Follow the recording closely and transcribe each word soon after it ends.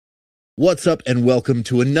What's up, and welcome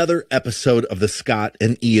to another episode of the Scott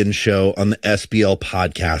and Ian Show on the SBL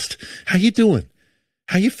Podcast. How you doing?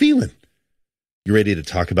 How you feeling? You ready to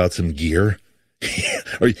talk about some gear?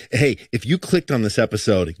 Or, hey, if you clicked on this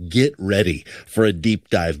episode, get ready for a deep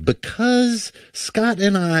dive because Scott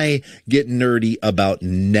and I get nerdy about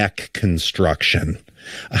neck construction.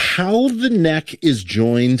 How the neck is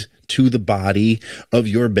joined to the body of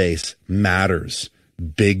your bass matters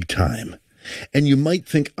big time. And you might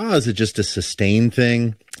think, is it just a sustain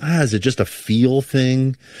thing? Is it just a feel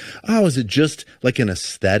thing? Is it just like an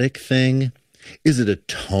aesthetic thing? Is it a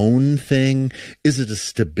tone thing? Is it a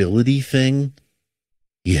stability thing?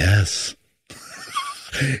 Yes.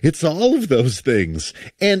 It's all of those things.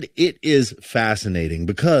 And it is fascinating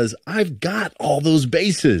because I've got all those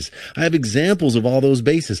basses. I have examples of all those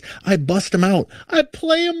basses. I bust them out. I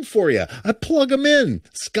play them for you. I plug them in.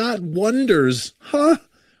 Scott wonders,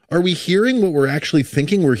 are we hearing what we're actually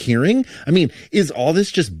thinking we're hearing? I mean, is all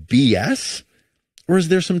this just BS? Or is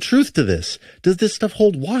there some truth to this? Does this stuff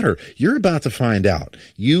hold water? You're about to find out.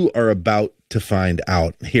 You are about to find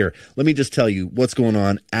out. Here, let me just tell you what's going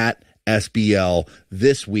on at SBL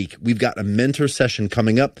this week. We've got a mentor session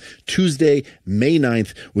coming up Tuesday, May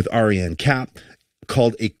 9th with Ariane Cap,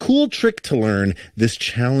 called A Cool Trick to Learn This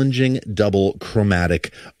Challenging Double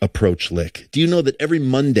Chromatic Approach Lick. Do you know that every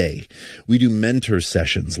Monday we do mentor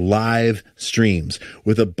sessions, live streams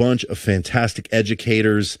with a bunch of fantastic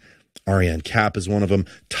educators? Ariane Cap is one of them.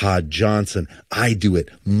 Todd Johnson, I Do It.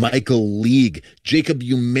 Michael League, Jacob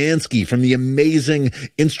Umansky from the amazing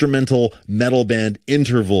instrumental metal band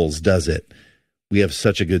Intervals does it. We have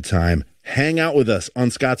such a good time. Hang out with us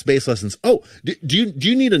on Scott's Bass Lessons. Oh, do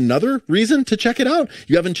you need another reason to check it out?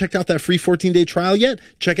 You haven't checked out that free 14-day trial yet?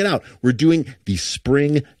 Check it out. We're doing the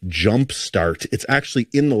Spring Jump Start. It's actually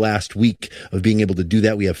in the last week of being able to do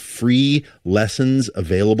that. We have free lessons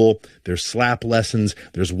available. There's slap lessons.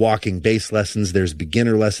 There's walking bass lessons. There's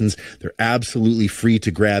beginner lessons. They're absolutely free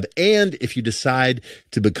to grab. And if you decide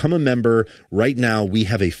to become a member right now, we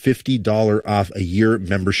have a $50 off a year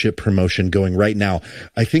membership promotion going right now.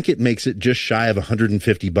 I think it makes it just shy of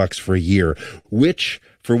 $150 for a year, which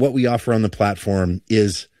for what we offer on the platform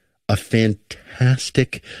is a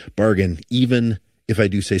fantastic bargain, even if I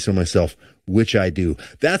do say so myself, which I do.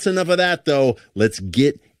 That's enough of that though. Let's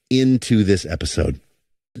get into this episode.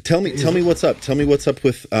 Tell me what's up. Tell me what's up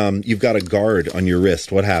with, you've got a guard on your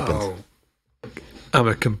wrist. What happened? I'm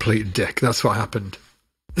a complete dick. That's what happened.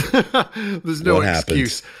 There's no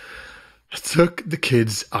excuse. I took the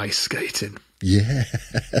kids ice skating.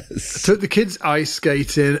 Yes. I took the kids ice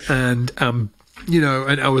skating and and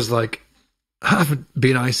I was like, I haven't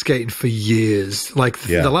been ice skating for years. Like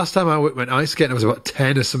the last time I went ice skating, I was about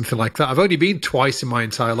 10 or something like that. I've only been twice in my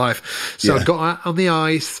entire life. So I got out on the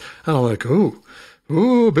ice and I'm like, a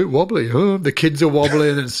bit wobbly. The kids are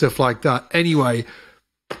wobbling and stuff like that. Anyway,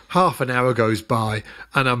 half an hour goes by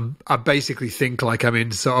and I basically think like I'm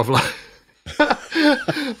in sort of like,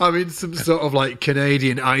 I'm in some sort of like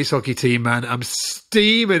Canadian ice hockey team, man. I'm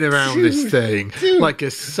steaming around this thing like a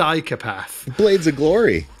psychopath. Blades of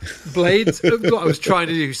glory. Blades of glory. I was trying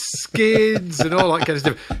to do skids and all that kind of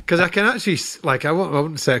stuff because I can actually, like, I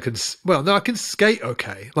wouldn't say I can. Well, no, I can skate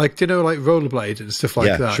okay. Like, like rollerblades and stuff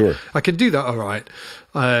like that. Sure. I can do that all right.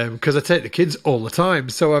 Because I take the kids all the time.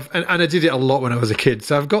 So and I did it a lot when I was a kid.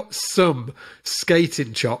 So I've got some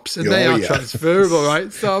skating chops and they are transferable,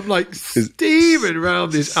 right? So I'm like steaming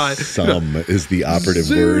around this ice. Some is the operative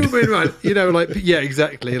word. Right.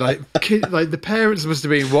 Exactly. Like the parents must have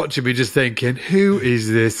been watching me just thinking, who is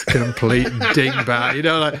this complete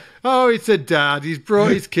dingbat? It's a dad. He's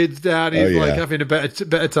brought his kids down. He's having a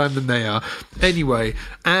better time than they are. Anyway,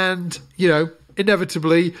 and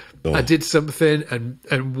inevitably, I did something,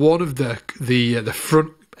 and one of the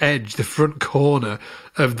front edge, the front corner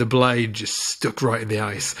of the blade just stuck right in the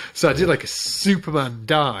ice. So I did like a Superman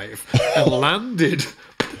dive and landed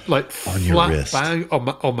like on flat bang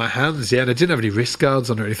on my hands. Yeah, and I didn't have any wrist guards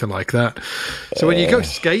on or anything like that. So when you go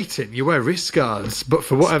skating, you wear wrist guards, but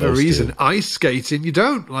for whatever reason, ice skating you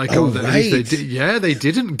don't. Like, they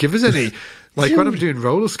didn't give us any. Like when I'm doing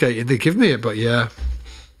roller skating, they give me it, but yeah.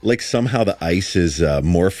 Like somehow the ice is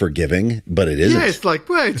more forgiving, but it isn't. Yeah, it's like,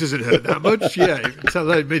 it doesn't hurt that much. Yeah,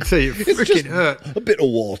 let me tell you, it freaking hurt. A bit of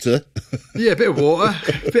water. Yeah, a bit of water.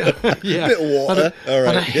 A bit of water. All right.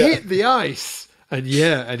 And I hit the ice. And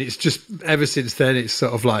it's just, ever since then, it's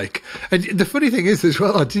sort of like, and the funny thing is as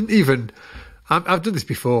well, I've done this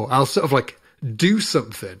before. I'll sort of like do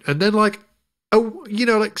something and then like,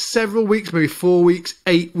 like several weeks, maybe 4 weeks,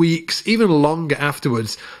 8 weeks, even longer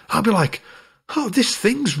afterwards, I'll be like, oh,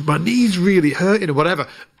 my knee's really hurting or whatever.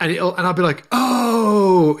 And I'll be like,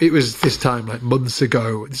 oh, it was this time like months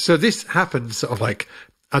ago. So this happened sort of like,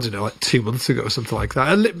 I don't know, like 2 months ago or something like that.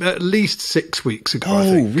 At least 6 weeks ago.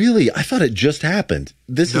 Oh, really? I thought it just happened.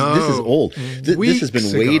 This is old. This has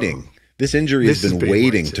been waiting. This injury has been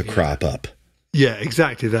waiting to crop up. Yeah,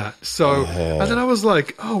 exactly that. So, and then I was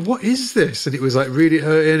like, oh, what is this? And it was like really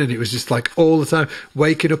hurting, and it was just like all the time,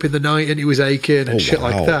 waking up in the night and it was aching and shit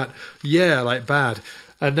like that. Yeah, like bad.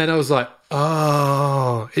 And then I was like,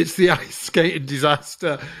 oh, it's the ice skating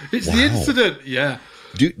disaster. It's the incident. Yeah.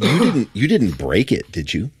 You didn't break it,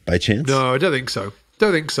 did you, by chance? No, I don't think so.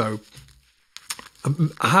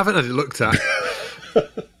 I haven't had it looked at.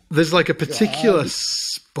 There's like a particular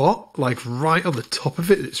spot, like right on the top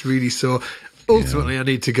of it, that's really sore. Ultimately, I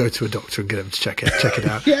need to go to a doctor and get him to check it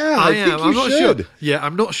out. Yeah, I think I'm not sure. Yeah,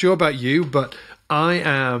 I'm not sure about you, but I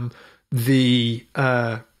am the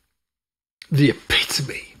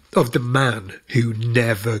epitome of the man who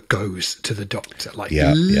never goes to the doctor. Like,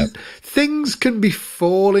 things can be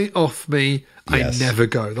falling off me. Yes. I never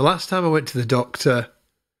go. The last time I went to the doctor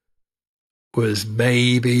was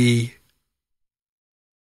maybe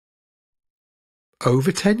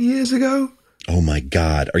over 10 years ago. Oh my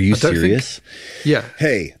God. Are you serious? Yeah.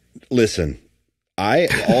 Hey, listen, I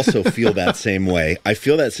also feel that same way. I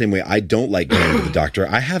feel that same way. I don't like going to the doctor.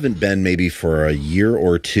 I haven't been maybe for a year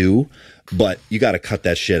or two, but you got to cut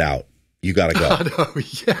that shit out. You got to go. I know.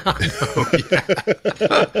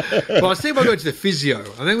 Well, I was thinking about going to the physio. I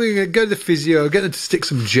think we're going to go to the physio, get them to stick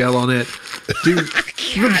some gel on it,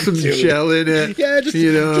 rub some gel in it. Yeah,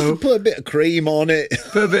 just put a bit of cream on it.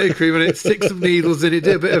 Put a bit of cream on it, stick some needles in it,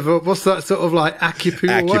 do a bit of what's that sort of like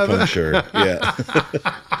acupuncture? Yeah.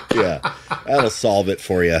 Yeah. That'll solve it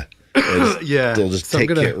for you. They'll just take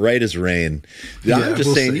it right as rain. I'm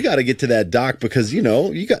just saying, you got to get to that doc because you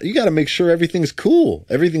got to make sure everything's cool.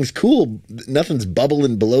 Everything's cool. Nothing's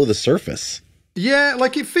bubbling below the surface. Yeah,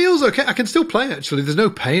 like it feels okay. I can still play actually. There's no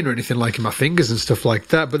pain or anything like in my fingers and stuff like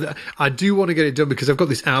that. But I do want to get it done because I've got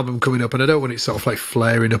this album coming up and I don't want it sort of like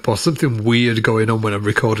flaring up or something weird going on when I'm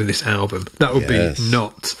recording this album. That would be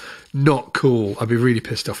not cool. I'd be really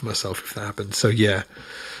pissed off myself if that happened. So yeah.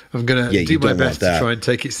 I'm gonna do my best to try and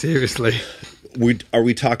take it seriously. Are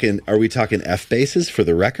we talking F basses for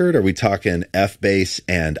the record? Are we talking F bass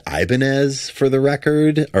and Ibanez for the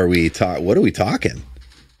record? What are we talking?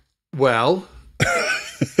 Well,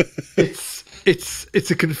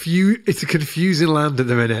 it's a confusing land at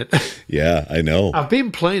the minute. Yeah, I know. I've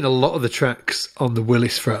been playing a lot of the tracks on the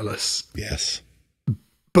Willis fretless. Yes,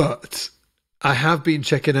 but I have been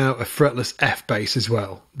checking out a fretless F bass as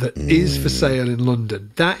well that is for sale in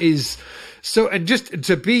London. That is so, and just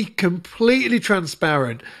to be completely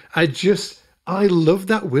transparent, I love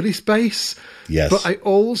that Willis bass. Yes. But I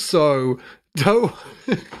also don't,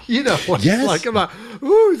 what it's like. I'm like,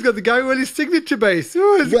 ooh, he's got the Gary Willis signature bass.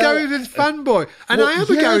 Ooh, it's Gary Willis fanboy. And I am a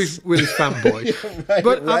Gary Willis fanboy.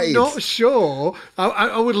 Right. I'm not sure.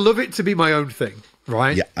 I would love it to be my own thing.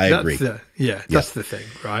 Right? Yeah, I agree. That's the thing,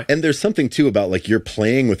 right? And there's something, too, about, like, you're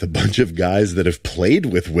playing with a bunch of guys that have played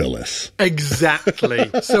with Willis.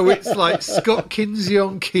 Exactly. So it's like Scott Kinsey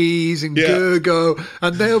on keys and Gergo,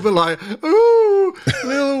 and they'll be like, ooh,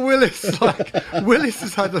 little Willis. Like, Willis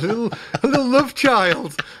has had a little love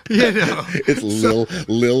child, It's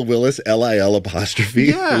Lil Willis, Lil apostrophe,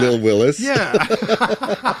 yeah, Lil Willis. Yeah.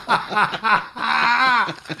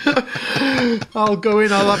 I'll go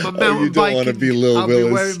in, I'll have my mountain bike. Want to be Lil I'll Willis.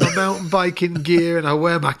 be wearing my mountain biking gear and I'll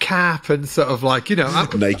wear my cap and sort of like,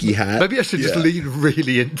 Nike hat. Maybe I should just lean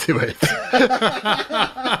really into it.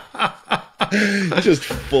 Just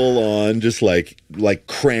full on, just like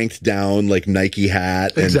cranked down, like Nike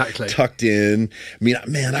hat and tucked in. I mean,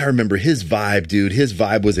 man, I remember his vibe, dude. His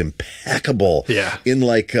vibe was impeccable. Yeah. In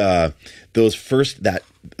like those first,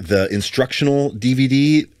 the instructional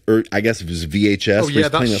DVD, or I guess it was VHS. Oh, yeah,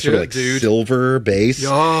 that playing sort of like silver bass.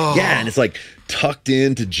 Oh. Yeah, and it's like tucked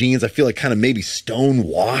into jeans. I feel like kind of maybe stone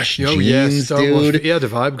washed jeans, dude. He had a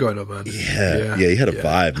vibe going on, man. Yeah, he had a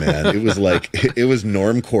vibe, man. It was like it was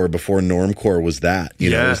normcore before normcore was that. You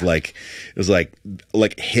know, it was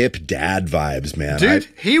like hip dad vibes, man. Dude,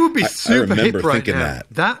 he would be super hip right now.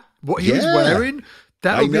 What he was wearing,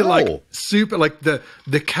 that would be like super, like the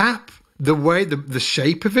cap. The way the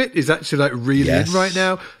shape of it is actually like really in right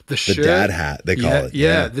now. The shirt, the dad hat, they call it.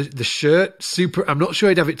 Yeah, the shirt, super. I'm not sure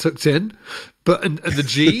he'd have it tucked in, but and the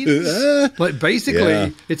jeans, like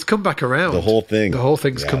basically, it's come back around. The whole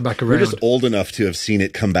thing's come back around. We're just old enough to have seen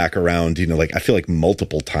it come back around. Like I feel like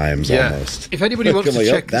multiple times almost. If anybody wants to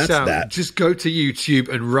check this out, just go to YouTube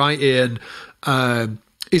and write in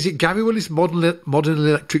Is it Gary Willis Modern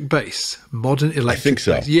Electric Bass? Modern Electric I think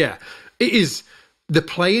so. Bass. Yeah. It is. The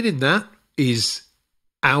playing in that is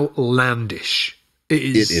outlandish. It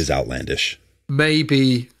is outlandish.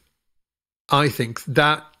 Maybe, I think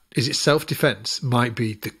that, is it Self-Defense, might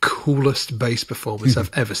be the coolest bass performance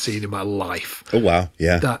I've ever seen in my life. Oh, wow.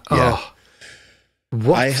 Yeah.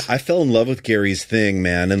 What? I fell in love with Gary's thing,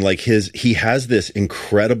 man. And like he has this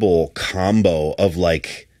incredible combo of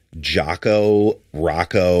like Jocko,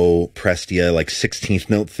 Rocco, Prestia, like 16th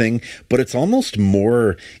note thing, but it's almost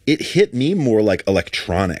more, it hit me more like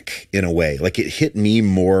electronic in a way. Like it hit me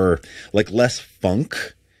more like less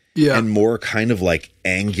funk and more kind of like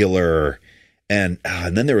angular. And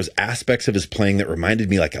then there was aspects of his playing that reminded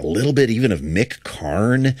me like a little bit even of Mick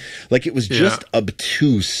Karn. Like it was just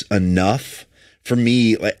obtuse enough for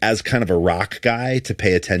me, like as kind of a rock guy, to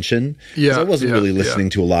pay attention. Yeah, I wasn't really listening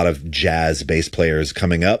to a lot of jazz bass players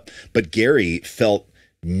coming up, but Gary felt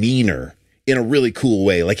meaner in a really cool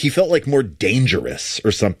way. Like he felt like more dangerous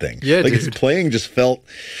or something. Yeah, like his playing just felt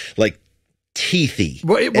like teethy.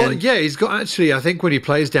 Well, he's got actually, I think when he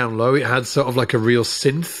plays down low, it had sort of like a real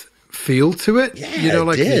synth feel to it,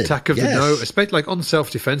 like the attack of the note, especially like on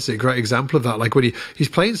Self-Defense, a great example of that. Like when he's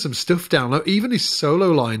playing some stuff down low, even his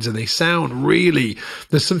solo lines, and they sound really,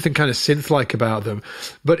 there's something kind of synth-like about them,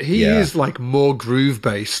 but he is like more groove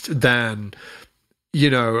based than,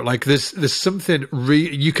 like there's something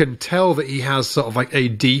you can tell that he has sort of like a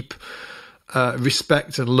deep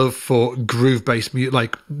respect and love for groove-based music,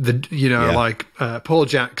 like like Paul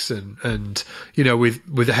Jackson, and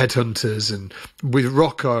with the Headhunters and with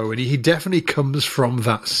Rocco, and he definitely comes from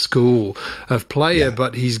that school of player.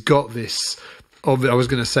 But he's got this. I was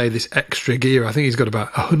going to say this extra gear. I think he's got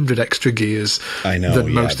about 100 extra gears. I know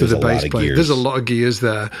than most of the bass players. There's a lot of gears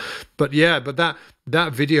there, but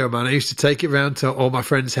that video, man, I used to take it around to all my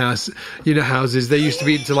friends' houses. They used to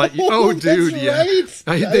be into like, dude, right. They used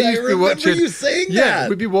to be watching. You saying that.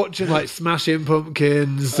 We'd be watching like Smashing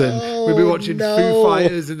Pumpkins, and we'd be watching Foo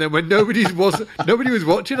Fighters, and then when nobody was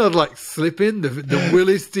watching, I'd like slip in the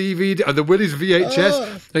Willis DVD or the Willis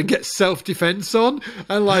VHS and get Self-Defense on,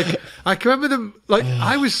 and like I can remember them. Like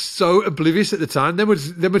I was so oblivious at the time. They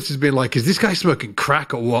must have been like, is this guy smoking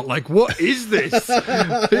crack or what? Like, what is this?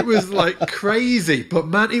 It was like crazy. But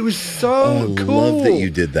man, it was so cool. I love that you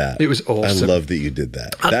did that. It was awesome. I love that you did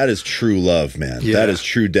that. That is true love, man. That is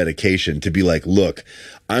true dedication to be like, look,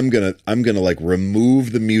 I'm gonna like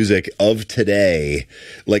remove the music of today,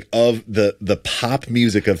 like of the pop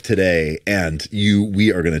music of today, and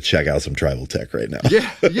we are gonna check out some Tribal Tech right now.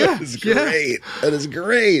 That is great. That is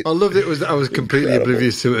great. I loved it. I was completely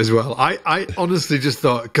oblivious to it as well. I honestly just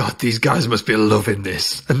thought, God, these guys must be loving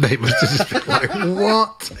this, and they must have just been like,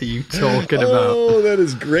 what are you talking about? Oh, that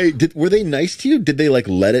is great. Were they nice to you? Did they like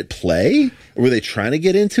let it play, or were they trying to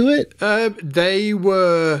get into it? They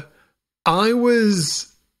were. I was.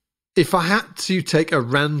 If I had to take a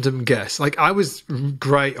random guess, like I was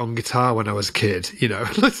great on guitar when I was a kid,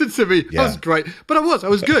 listen to me, I was great, but I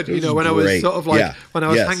was good, when I was sort of like, when I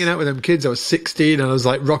was hanging out with them kids, I was 16 and I was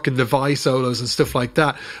like rocking the Vi solos and stuff like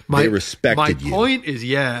that. They respected you. My point is,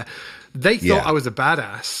 they thought I was a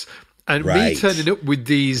badass, and me turning up with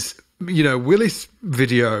these, Willis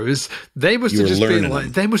videos, they must have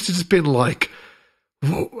just been like,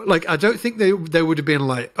 like, I don't think they would have been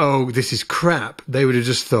like, oh, this is crap. They would have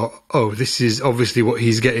just thought, oh, this is obviously what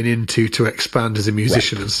he's getting into to expand as a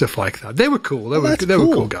musician and stuff like that. They were cool. They were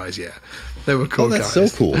cool guys, They were cool guys.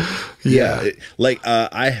 That's so cool.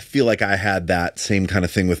 I feel like I had that same kind of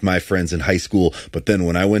thing with my friends in high school, but then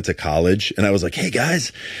when I went to college and I was like, hey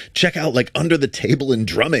guys, check out like Under the Table and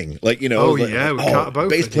drumming. Like,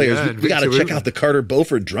 bass players, we got to check out the Carter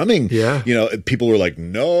Beauford drumming. Yeah. People were like,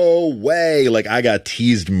 no way. Like I got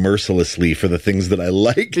teased mercilessly for the things that I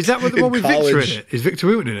liked. Is that what the one with Victor in it? Is Victor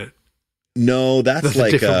Wooten in it? No, that's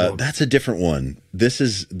like that's a different one. This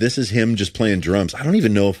is him just playing drums. I don't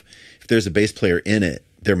even know if there's a bass player in it.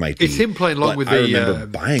 There might be. It's him playing along with the. I remember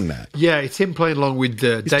buying that. Yeah, it's him playing along with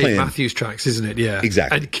the Dave Matthews tracks, isn't it? Yeah,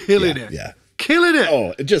 exactly, and killing it. Yeah. Killing it!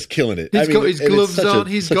 Oh, just killing it. He's got his gloves on.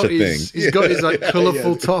 He's got his like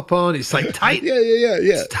colourful top on. It's like tight. Yeah.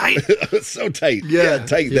 It's tight. It's so tight. Yeah,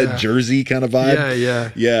 tight. Yeah. That jersey kind of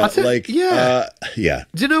vibe. Yeah.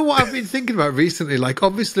 Do you know what I've been thinking about recently? Like,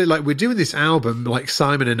 obviously, like we're doing this album, like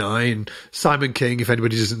Simon and I, and Simon King. If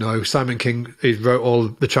anybody doesn't know, Simon King wrote all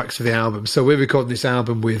the tracks for the album. So we're recording this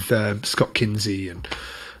album with Scott Kinsey and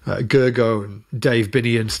Gergo and Dave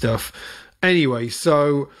Binney and stuff. Anyway,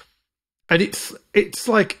 so. And it's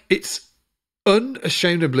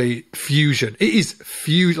unashamedly fusion. It is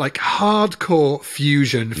like hardcore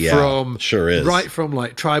fusion from sure is. Right from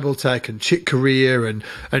like Tribal Tech and Chick Corea and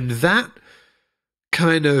that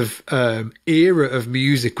kind of era of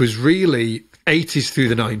music was really 80s through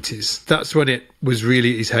the 90s. That's when it was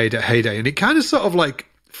really its heyday, and it kind of sort of like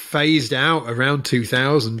phased out around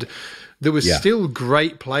 2000. There was still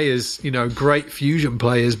great players, great fusion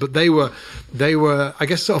players, but they were, I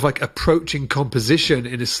guess, sort of like approaching composition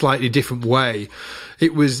in a slightly different way.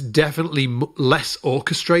 It was definitely less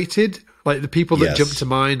orchestrated. Like the people that jump to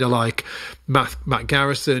mind are like Matt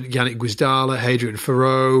Garrison, Yannick Guizdala, Hadrian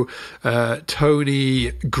Farrow,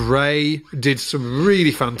 Tony Gray did some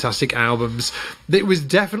really fantastic albums. It was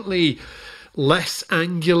definitely less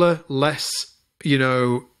angular, less,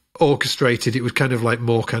 orchestrated. It was kind of like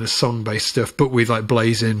more kind of song-based stuff, but with like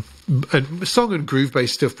blazing and song and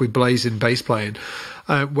groove-based stuff with blazing bass playing.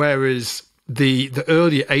 Whereas the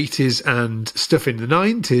earlier 80s and stuff in the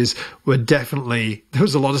 90s were definitely, there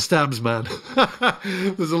was a lot of stabs, man.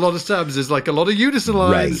 There's a lot of stabs. There's like a lot of unison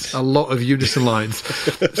lines, a lot of unison lines.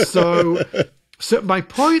 So my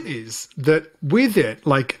point is that with it,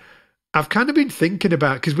 like, I've kind of been thinking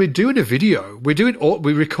about, because we're doing a video, we're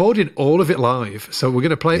recording all of it live. So we're going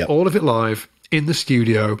to play all of it live in the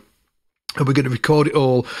studio, and we're going to record it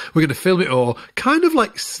all. We're going to film it all, kind of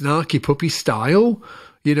like Snarky Puppy style,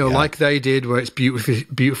 like they did, where it's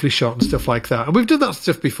beautifully shot and stuff like that. And we've done that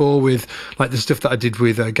stuff before with like the stuff that I did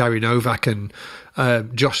with Gary Novak and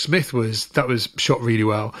Josh Smith that was shot really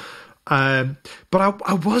well. But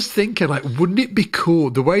I was thinking, like, wouldn't it be cool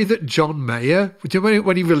the way that John Mayer,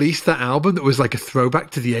 when he released that album that was like a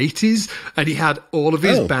throwback to the 80s, and he had all of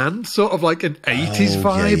his band sort of like an 80s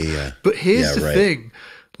vibe. Yeah. But here's the thing,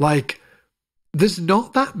 like, there's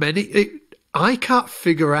not that many. I can't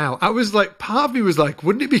figure out. I was like, part of me was like,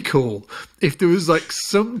 wouldn't it be cool if there was like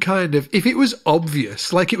some kind of, if it was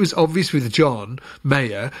obvious, like it was obvious with John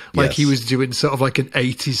Mayer, like he was doing sort of like an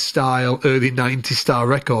 80s style, early 90s style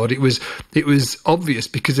record. It was obvious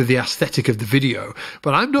because of the aesthetic of the video,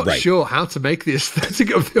 but I'm not sure how to make the aesthetic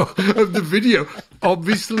of the video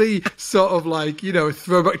obviously sort of like, a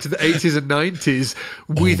throwback to the 80s and 90s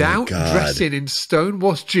without dressing in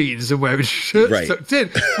stonewashed jeans and wearing shirts tucked in,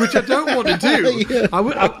 which I don't want to do.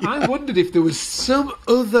 I wondered if there was some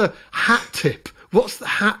other hat tip. What's the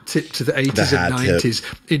hat tip to the 80s and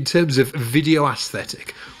 90s in terms of video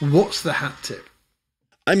aesthetic? What's the hat tip?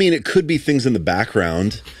 I mean, it could be things in the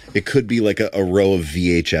background. It could be like a row of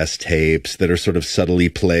VHS tapes that are sort of subtly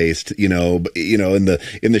placed, in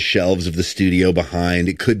the shelves of the studio behind.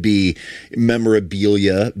 It could be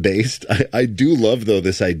memorabilia based. I do love, though,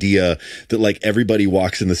 this idea that like everybody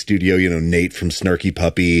walks in the studio, Nate from Snarky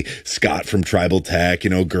Puppy, Scott from Tribal Tech,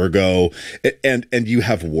 Gergo, and you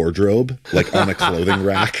have wardrobe like on a clothing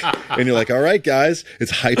rack, and you're like, all right, guys,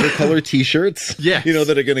 it's hypercolor t-shirts,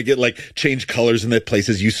 that are going to get like change colors in the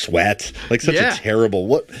places you sweat, like such a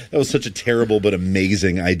terrible that was such a terrible but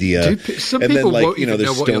amazing idea. Dude, some and people then, like, won't even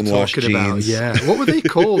know what you're talking about. Yeah, what were they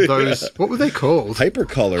called? Those what were they called?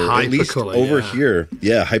 Hypercolor. At least over here.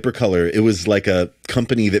 Yeah, Hypercolor. It was like a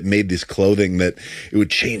company that made this clothing that it would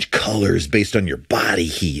change colors based on your body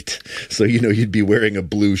heat. So you'd be wearing a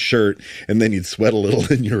blue shirt, and then you'd sweat a little,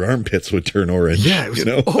 and your armpits would turn orange. Yeah, it was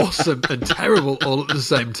awesome and terrible all at the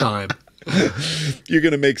same time. You're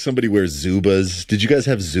gonna make somebody wear Zubas. Did you guys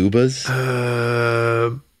have Zubas?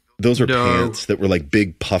 Those are pants that were like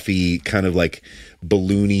big, puffy, kind of like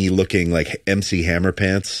balloony looking, like MC Hammer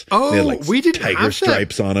pants. Oh, they had like we didn't tiger have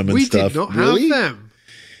stripes them. on them and stuff. We did not have them.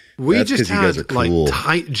 We just had cool. like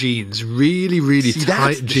tight jeans, really, really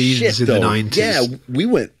tight jeans in the 90s. Yeah, we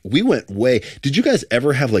went way. Did you guys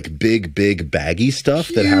ever have like big baggy stuff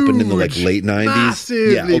that happened in the like late 90s?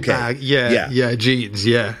 Massively yeah, jeans,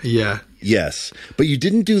 yeah. Yes, but you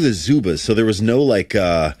didn't do the Zubas, so there was no like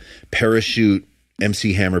parachute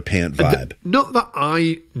MC Hammer pant vibe. Not that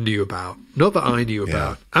I knew about.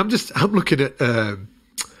 I'm looking at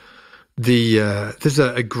there's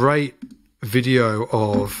a great video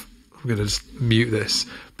of, I'm going to just mute this.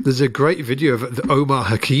 There's a great video of the Omar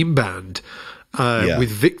Hakim band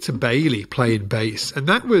with Victor Bailey playing bass. And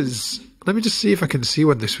that was, let me just see if I can see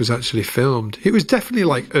when this was actually filmed. It was definitely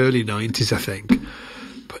like early 90s, I think.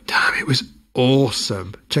 But damn, it was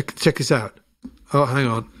awesome. Check this out. Oh, hang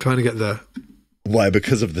on. I'm trying to get there. Why?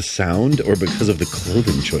 Because of the sound or because of the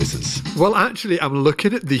clothing choices? Well, actually, I'm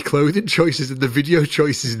looking at the clothing choices and the video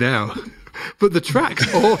choices now. But the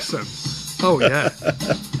track's awesome. Oh, yeah.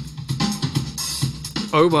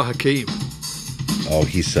 Omar Hakim. Oh,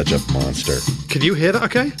 he's such a monster. Can you hear that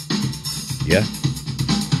okay? Yeah.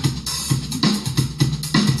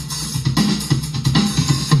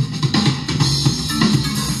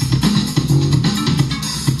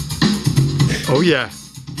 Oh, yeah.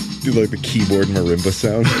 Do like the keyboard marimba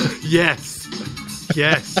sound. Yes.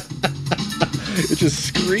 Yes. It just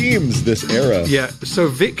screams this era. Yeah. So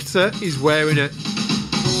Victor is wearing a...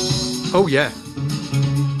 Oh, yeah.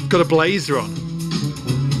 Got a blazer on.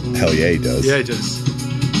 Hell yeah, he does. Yeah, he does.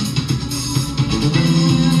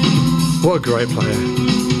 What a great player.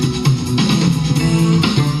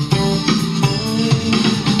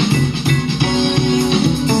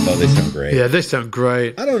 Oh, they sound great. Yeah, they sound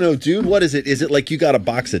great. I don't know, dude. What is it? Is it like you got a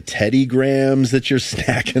box of Teddy Grams that you're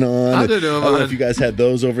snacking on? I don't know, I don't know if you guys had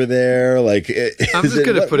those over there. Like, I'm just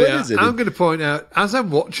going to put it out. I'm going to point out, as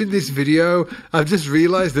I'm watching this video, I've just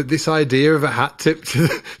realised that this idea of a hat tip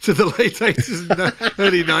to the late 80s and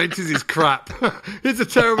early 90s is crap. It's a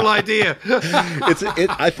terrible idea.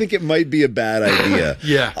 I think it might be a bad idea.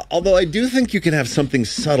 Yeah. Although I do think you can have something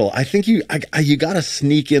subtle. I think you got to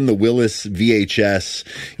sneak in the Willis VHS,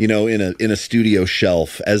 in a studio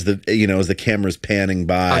shelf as the camera's panning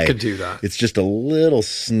by. I could do that. It's just a little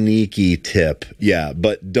sneaky tip. Yeah,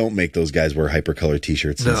 but don't make those guys wear hypercolor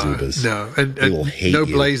t-shirts and Zubas. No, and will hate no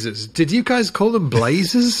you. Blazers. Did you guys call them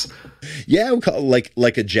blazers? Yeah, we call it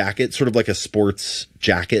like a jacket, sort of like a sports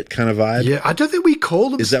jacket kind of vibe. Yeah, I don't think we call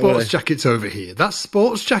them Is that sports jackets over here. That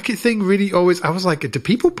sports jacket thing really always. I was like, do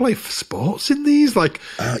people play sports in these? Like,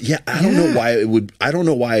 yeah, I don't know why it would. I don't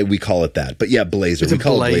know why we call it that. But yeah, blazer. We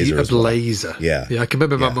call it blazer. A blazer. Yeah, yeah. I can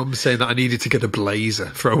remember my mum saying that I needed to get a blazer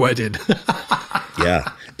for a wedding.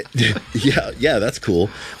 Yeah. Yeah, that's cool.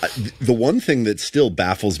 The one thing that still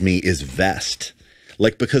baffles me is vest.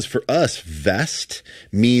 Like, because for us, vest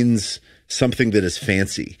means something that is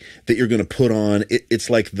fancy, that you're going to put on. It's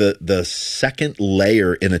like the second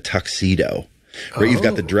layer in a tuxedo, right? You've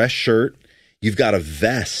got the dress shirt. You've got a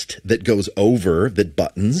vest that goes over, that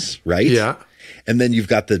buttons, right? Yeah. And then you've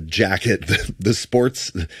got the jacket, the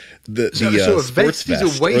sports, so a sports vest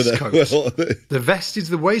is a waistcoat. The vest is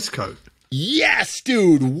the waistcoat. Yes,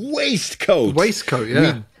 dude, waistcoat. Waistcoat,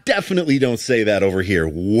 yeah. We definitely don't say that over here.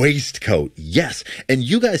 Waistcoat, yes. And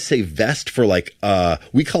you guys say vest for like,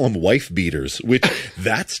 we call them wife beaters, which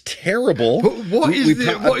that's terrible. But what is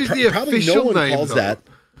the official no one name, calls though? that.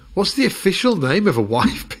 What's the official name of a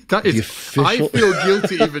wife? That is, I feel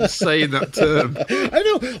guilty even saying that term. I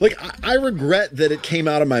know. Like, I regret that it came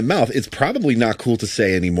out of my mouth. It's probably not cool to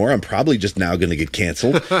say anymore. I'm probably just now going to get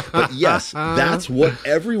canceled. But yes, that's what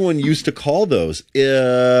everyone used to call those.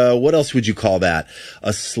 What else would you call that?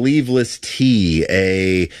 A sleeveless tee,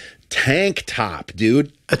 a tank top,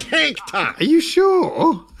 dude. A tank top. Are you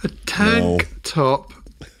sure? A tank top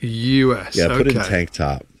US. Yeah, put in tank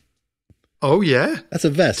top. Oh, yeah. That's a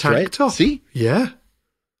vest, tank right? Top. See? Yeah.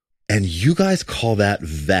 And you guys call that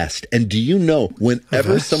vest. And do you know,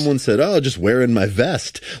 whenever someone said, oh, just wearing my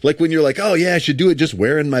vest, like when you're like, oh, yeah, I should do it just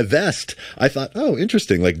wearing my vest, I thought, oh,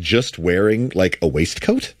 interesting, like just wearing like a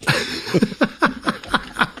waistcoat?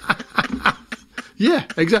 Yeah,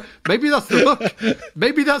 exactly. Maybe that's the look.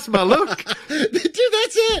 Maybe that's my look. Dude,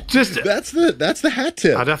 that's it. That's the hat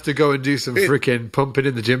tip. I'd have to go and do some freaking pumping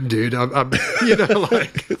in the gym, dude. I'm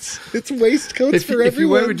like it's waistcoats for everyone. If you're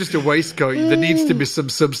wearing just a waistcoat, there needs to be some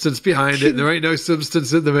substance behind it. There ain't no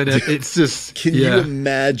substance at the minute. It's just. Can you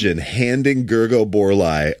imagine handing Gergo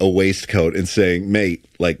Borlai a waistcoat and saying, "Mate,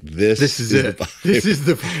 like this is it. This is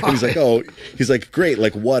the vibe." And he's like, great.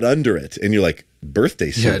 Like what under it? And you're like,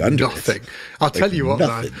 birthday suit under nothing. it. I'll tell you what,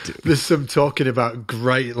 man. There's some talking about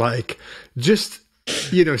great, like just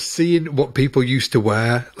seeing what people used to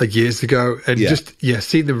wear like years ago, and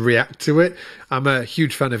seeing them react to it. I'm a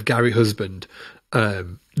huge fan of Gary Husband,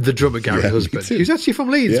 the drummer Gary Husband, who's actually from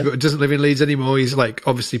Leeds but doesn't live in Leeds anymore. He's like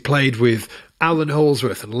obviously played with Alan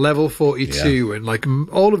Holsworth and Level 42 and like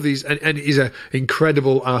all of these, and he's an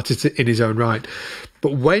incredible artist in his own right.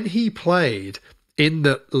 But when he played in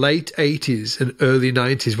the late 80s and early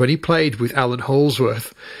 90s, when he played with Alan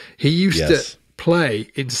Holsworth, he used to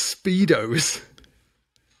play in Speedos.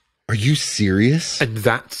 Are you serious? And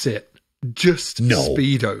that's it. Just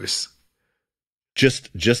Speedos.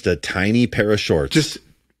 Just a tiny pair of shorts.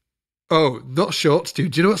 Not shorts,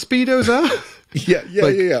 dude. Do you know what Speedos are? Yeah.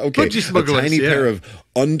 Okay. A tiny pair of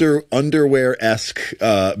underwear-esque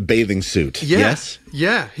bathing suit. Yeah. Yes?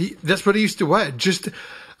 Yeah. That's what he used to wear.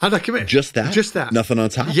 And I commit. Just that? Nothing on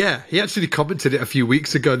top? Yeah. He actually commented it a few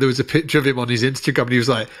weeks ago. There was a picture of him on his Instagram, and he was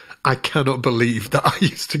like, I cannot believe that I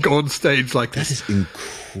used to go on stage like this. That is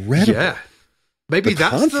incredible. Yeah. Maybe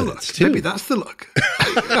that's the look. Too. Maybe that's the look.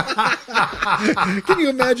 Can you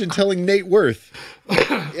imagine telling Nate Worth,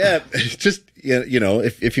 you know,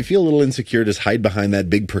 if you feel a little insecure, just hide behind that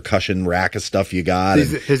big percussion rack of stuff you got.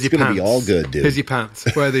 Here's it's going to be all good, dude. Here's your pants.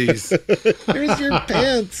 Wear these. Here's your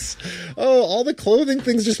pants. Oh, all the clothing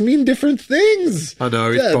things just mean different things. I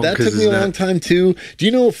know. It's bonkers, that took me a long time too. Do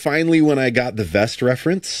you know, finally, when I got the vest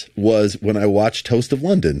reference was when I watched Toast of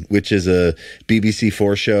London, which is a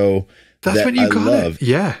BBC4 show. That's when you got it.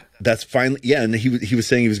 Yeah. That's finally, yeah. And he was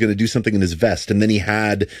saying he was going to do something in his vest, and then he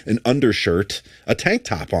had an undershirt, a tank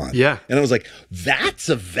top on. Yeah. And I was like, that's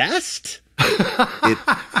a vest?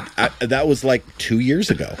 That was like 2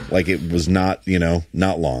 years ago. Like, it was not,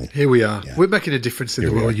 not long. Here we are. Yeah. We're making a difference in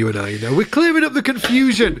the world, you and I, We're clearing up the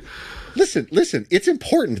confusion. Listen, it's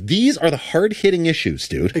important. These are the hard-hitting issues,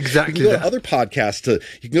 dude. Exactly. You can go to other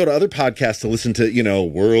podcasts to listen to,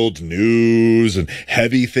 world news and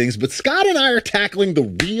heavy things, but Scott and I are tackling the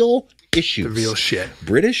real issues. The real shit.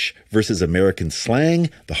 British versus American slang,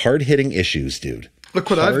 the hard-hitting issues, dude. Look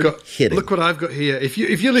what I've got. Look what I've got here. If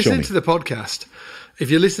you're listening to the podcast, if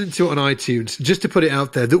you're listening to it on iTunes, just to put it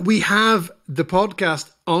out there, that we have the podcast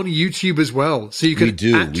on YouTube as well. So you can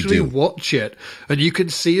actually watch it, and you can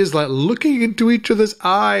see us like looking into each other's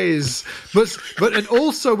eyes. But and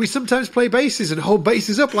also we sometimes play basses and hold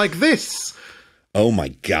basses up like this. Oh my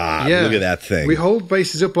God, look at that thing. We hold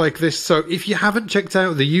basses up like this. So if you haven't checked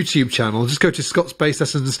out the YouTube channel, just go to Scott's Bass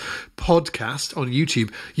Lessons podcast on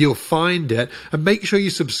YouTube. You'll find it. And make sure you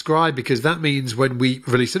subscribe, because that means when we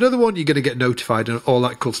release another one, you're going to get notified and all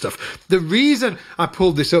that cool stuff. The reason I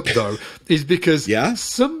pulled this up, though, is because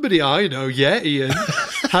somebody I know, Ian,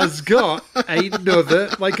 has got another,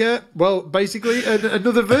 basically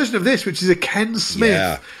another version of this, which is a Ken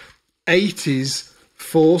Smith 80s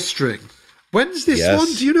 4-string. When's this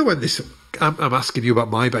one? Do you know when this... I'm asking you about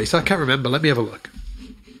my bass. I can't remember. Let me have a look.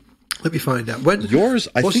 Let me find out. When yours?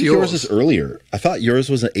 I think yours is earlier. I thought yours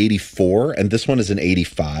was an 84, and this one is an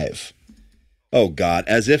 85. Oh God!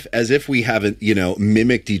 As if we haven't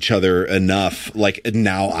mimicked each other enough. Like,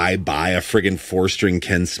 now I buy a friggin' 4-string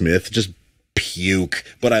Ken Smith. Just puke.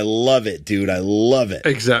 But I love it, dude. I love it.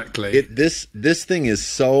 Exactly. This thing is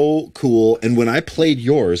so cool. And when I played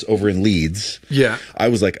yours over in Leeds, I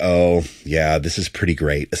was like, oh yeah, this is pretty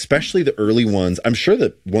great. Especially the early ones. I'm sure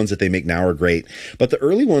the ones that they make now are great, but the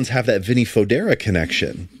early ones have that Vinny Fodera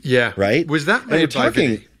connection. Yeah. Right? Was that made by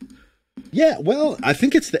Vinny? Yeah, well, I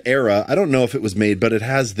think it's the era. I don't know if it was made, but it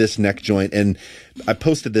has this neck joint. And I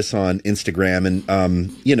posted this on Instagram. And,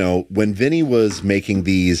 when Vinny was making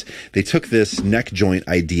these, they took this neck joint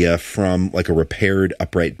idea from like a repaired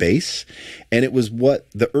upright bass. And it was what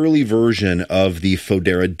the early version of the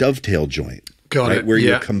Fodera dovetail joint. Got it. Where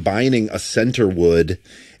you're combining a center wood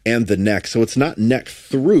and the neck. So it's not neck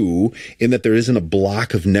through, in that there isn't a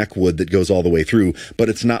block of neck wood that goes all the way through, but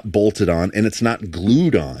it's not bolted on and it's not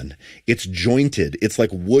glued on. It's jointed. It's like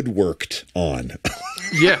woodworked on.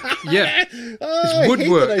 Yeah. It's woodworked. I hate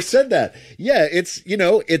that I said that. Yeah,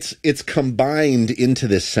 it's combined into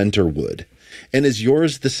this center wood. And is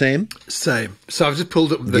yours the same? Same. So I've just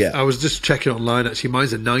pulled up I was just checking online, actually.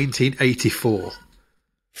 Mine's a 1984.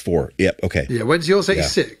 4. Yep. Okay. Yeah. When's yours?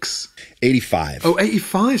 86. 85. Oh,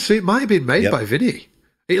 85. So it might have been made by Vinny.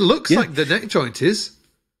 It looks like the neck joint is.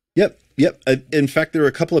 Yep. In fact, there were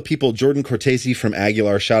a couple of people. Jordan Cortese from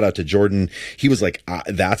Aguilar. Shout out to Jordan. He was like,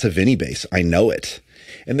 "That's a Vinny bass. I know it."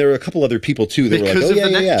 And there were a couple other people too that were like, "Oh, the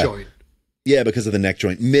neck joint." Yeah, because of the neck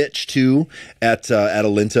joint. Mitch too at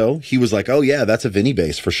Alinto. He was like, "Oh yeah, that's a Vinny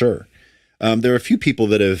bass for sure." There are a few people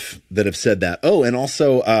that have said that. Oh, and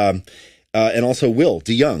also Will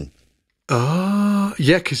DeYoung. Oh,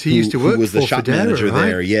 yeah, because he used to work who was the shop Fodera, manager right?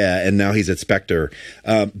 there, yeah, and now he's at Spectre.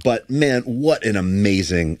 But man, what an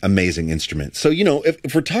amazing instrument. So,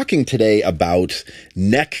 if we're talking today about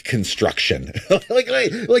neck construction,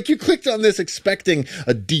 like you clicked on this expecting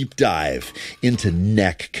a deep dive into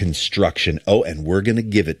neck construction. Oh, and we're going to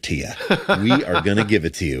give it to you. We are going to give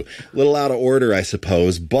it to you. A little out of order, I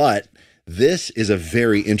suppose, but this is a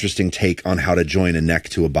very interesting take on how to join a neck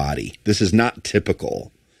to a body. This is not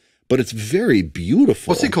typical, but it's very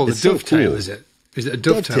beautiful. What's it called? It's a dovetail, so cool. is it? Is it a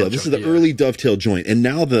dovetail? This is the early dovetail joint. And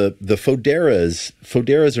now the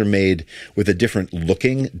Foderas are made with a different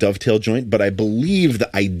looking dovetail joint, but I believe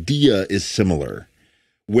the idea is similar.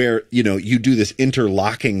 Where, you do this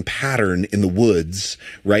interlocking pattern in the woods,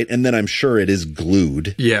 right? And then I'm sure it is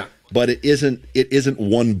glued. Yeah. But it isn't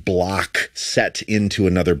one block set into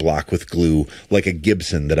another block with glue like a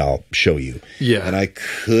Gibson that I'll show you. Yeah. And I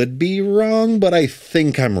could be wrong, but I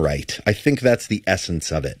think I'm right. I think that's the essence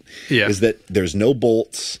of it. Yeah. Is that there's no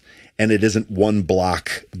bolts and it isn't one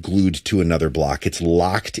block glued to another block. It's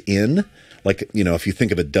locked in like, you know, if you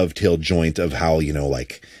think of a dovetail joint of how, you know,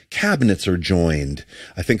 like cabinets are joined,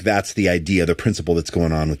 I think that's the idea, the principle that's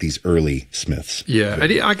going on with these early Smiths. Yeah.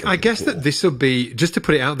 And I guess cool. that this will be, just to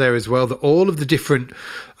put it out there as well, that all of the different,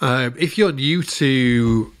 if you're new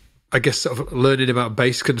to, I guess, sort of learning about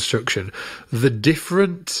bass construction, the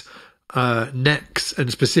different necks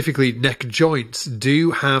and specifically neck joints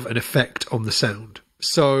do have an effect on the sound.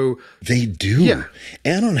 So they do. Yeah.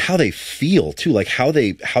 And on how they feel too, like how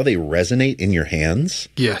they resonate in your hands.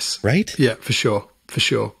 Yes. Right? Yeah, for sure. For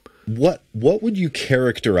sure. What would you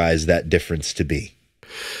characterize that difference to be?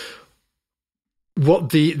 What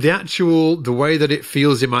the way that it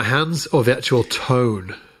feels in my hands, or the actual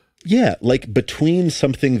tone? Yeah, like between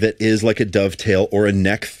something that is like a dovetail or a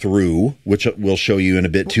neck through, which we'll show you in a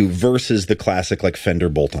bit too, versus the classic like Fender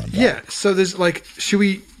bolt-on. Yeah, so there's like, should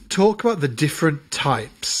we talk about the different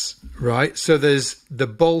types, right? So there's the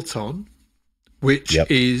bolt-on, which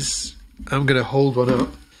is, I'm going to hold one up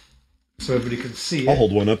so everybody can see it. I'll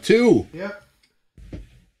hold one up too. Yeah.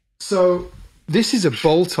 So this is a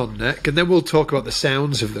bolt-on neck, and then we'll talk about the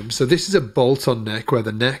sounds of them. So this is a bolt-on neck where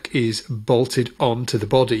the neck is bolted onto the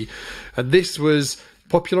body. And this was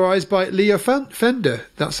popularized by Leo Fender.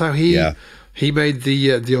 That's how he made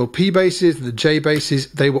the old P basses and the J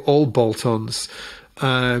basses. They were all bolt-ons.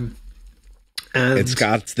 And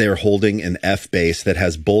Scott's there holding an F bass that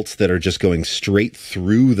has bolts that are just going straight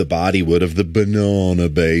through the bodywood of the banana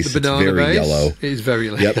bass. The banana it's very bass yellow. It is very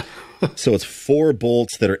yellow. Yep. So it's 4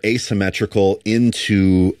 bolts that are asymmetrical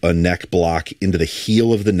into a neck block, into the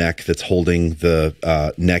heel of the neck that's holding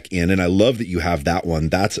the neck in. And I love that you have that one.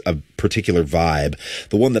 That's a particular vibe.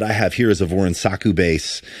 The one that I have here is a Voronsaku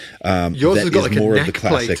bass. Yours has got like a neck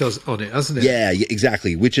plate on it, hasn't it? Yeah,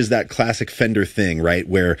 exactly. Which is that classic Fender thing, right?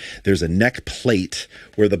 Where there's a neck plate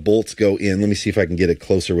where the bolts go in. Let me see if I can get it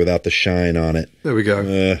closer without the shine on it. There we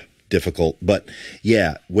go. Difficult, but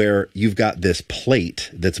yeah, where you've got this plate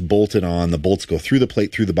that's bolted on, the bolts go through the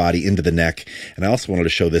plate, through the body, into the neck. And I also wanted to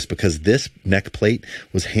show this because this neck plate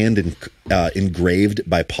was engraved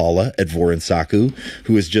by Paula at Voronsaku,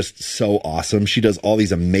 who is just so awesome. She does all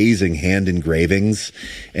these amazing hand engravings,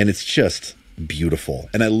 and it's just beautiful.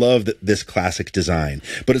 And I love this classic design.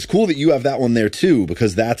 But it's cool that you have that one there too,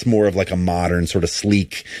 because that's more of like a modern sort of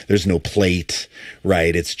sleek, there's no plate,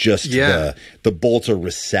 right? It's just the bolts are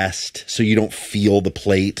recessed, so you don't feel the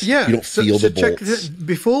plate. Yeah. You don't feel the bolts.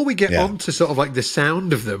 Before we get on to sort of like the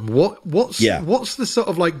sound of them, what's the sort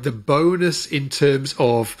of like the bonus in terms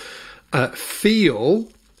of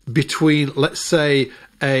feel between, let's say,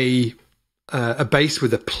 a bass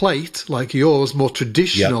with a plate like yours, more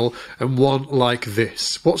traditional, and one like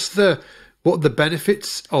this? What are the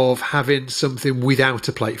benefits of having something without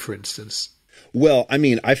a plate, for instance? Well, I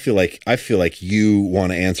mean, I feel like you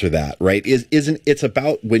want to answer that, right? It's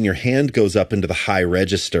about when your hand goes up into the high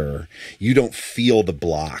register, you don't feel the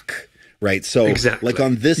block. Right. So like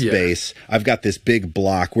on this bass, I've got this big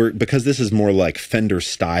block where, because this is more like Fender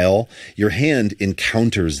style, your hand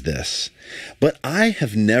encounters this. But I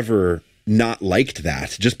have never not liked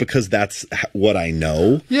that, just because that's what I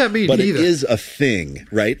know. Yeah, me but neither. It is a thing,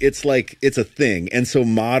 right? It's like, it's a thing. And so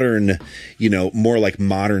modern, more like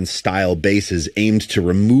modern style basses aimed to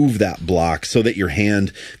remove that block so that your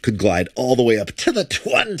hand could glide all the way up to the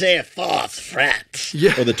 24th fret.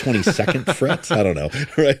 Yeah. Or the 22nd fret. I don't know.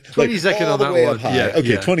 Right. 22nd on that one. Yeah.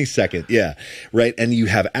 Okay. 22nd. Yeah. Right. And you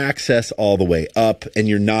have access all the way up, and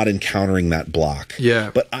you're not encountering that block.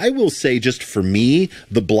 Yeah. But I will say, just for me,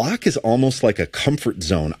 the block is almost like a comfort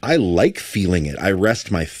zone. I like feeling it. I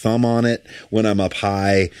rest my thumb on it when I'm up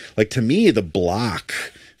high. Like, to me, the block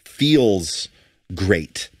feels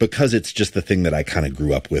great because it's just the thing that I kind of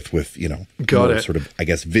grew up with sort of, I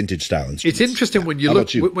guess, vintage style instruments. It's interesting when you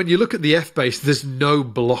look at the F bass, there's no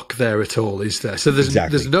block there at all, is there? So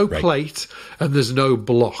there's no plate and there's no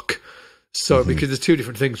block. So because there's two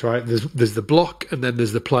different things, right? There's the block and then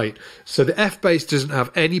there's the plate. So the F bass doesn't have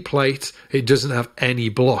any plate, it doesn't have any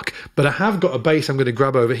block. But I have got a bass I'm going to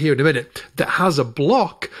grab over here in a minute that has a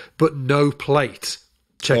block but no plate.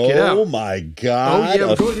 Check it out. Oh my God.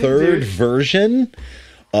 A third version?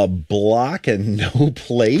 A block and no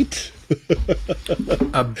plate?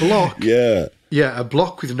 A block. Yeah. Yeah, a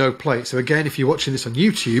block with no plate. So again, if you're watching this on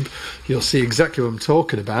YouTube, you'll see exactly what I'm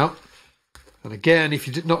talking about. And again, if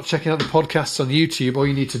you're not checking out the podcasts on YouTube, all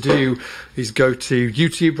you need to do is go to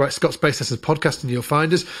YouTube, write Scott's Bass Lessons Podcast, and you'll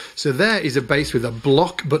find us. So there is a bass with a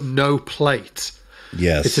block but no plate.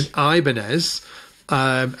 Yes. It's an Ibanez.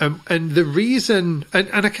 And the reason, and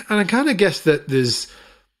I kind of guess that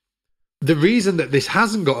the reason that this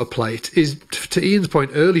hasn't got a plate is, to Ian's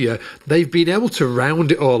point earlier, they've been able to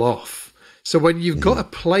round it all off. So when you've got a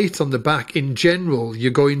plate on the back, in general,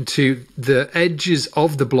 the edges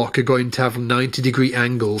of the block are going to have 90-degree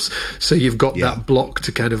angles. So you've got that block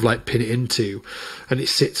to kind of like pin it into, and it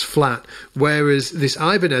sits flat. Whereas this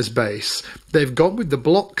Ibanez bass, they've gone with the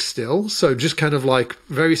block still. So just kind of like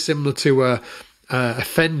very similar to a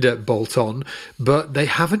Fender bolt-on, but they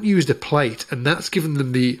haven't used a plate, and that's given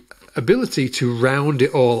them the ability to round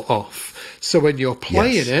it all off. So when you're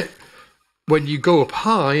playing it, when you go up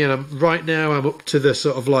high, and right now I'm up to the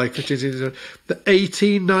sort of like the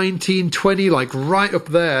 18, 19, 20, like right up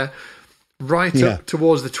there, up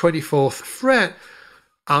towards the 24th fret,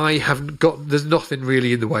 there's nothing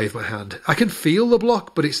really in the way of my hand. I can feel the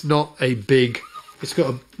block, but it's not a big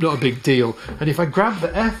deal. And if I grab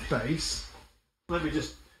the F bass, let me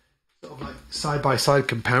just sort of like side-by-side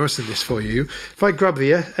comparison this for you. If I grab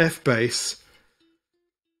the F bass,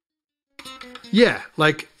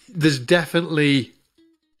 like there's definitely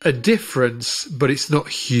a difference, but it's not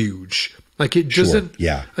huge. Like it doesn't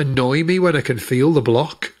annoy me when I can feel the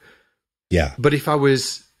block. Yeah. But if I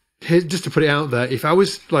was, just to put it out there, if I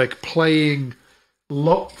was like playing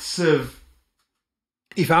so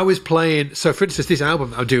for instance, this album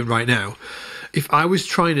that I'm doing right now, if I was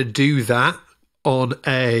trying to do that on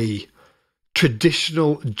a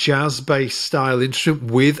traditional jazz bass style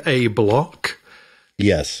instrument with a block,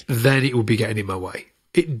 then it would be getting in my way.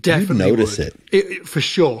 It definitely You'd notice would. It for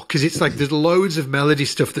sure, because it's like there's loads of melody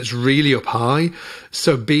stuff that's really up high.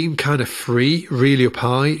 So being kind of free, really up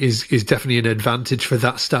high, is definitely an advantage for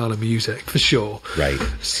that style of music, for sure. Right.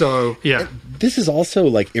 So, yeah. This is also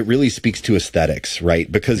like, it really speaks to aesthetics,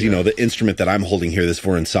 right? Because, you know, the instrument that I'm holding here, this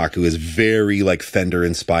Voronsaku, is very like Fender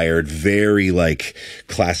inspired, very like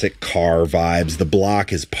classic car vibes. The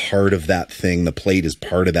block is part of that thing. The plate is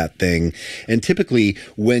part of that thing. And typically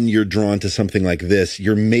when you're drawn to something like this,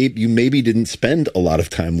 you maybe didn't spend a lot of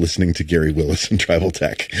time listening to Gary Willis and Tribal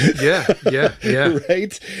Tech. Yeah.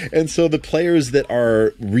 Right? And so the players that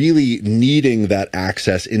are really needing that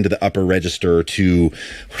access into the upper register to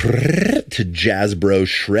jazz bro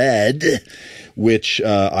shred, which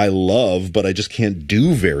I love, but I just can't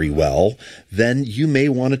do very well, then you may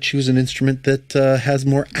want to choose an instrument that has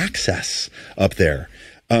more access up there.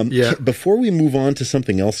 Before we move on to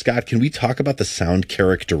something else, Scott, can we talk about the sound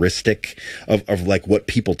characteristic of like what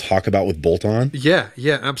people talk about with bolt-on? Yeah,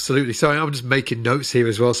 absolutely. So I'm just making notes here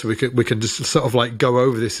as well, so we can just sort of like go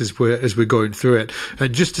over this as we're going through it,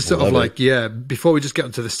 and just to sort of like before we just get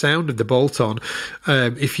onto the sound of the bolt-on,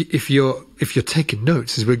 if you're taking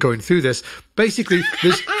notes as we're going through this, basically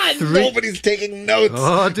there's nobody's taking notes.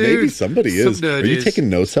 Oh, dude, maybe somebody is. Are you taking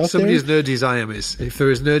notes out Somebody there? as nerdy as I am is. If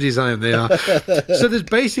they're as nerdy as I am, they are. So there's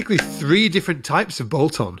basically 3 different types of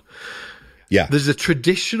bolt-on. Yeah. There's a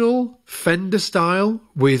traditional Fender style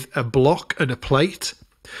with a block and a plate.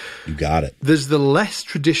 You got it. There's the less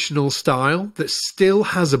traditional style that still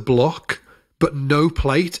has a block but no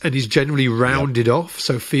plate and is generally rounded off,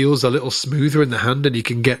 so feels a little smoother in the hand, and you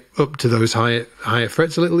can get up to those higher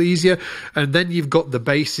frets a little easier. And then you've got the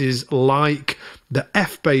basses like the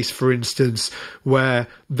F bass, for instance, where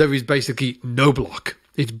there is basically no block.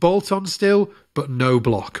 It's bolt-on still, but no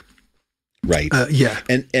block. Right.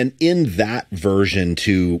 And in that version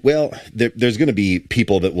too, well, there's going to be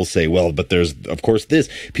people that will say, well, but there's, of course,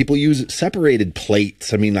 people use separated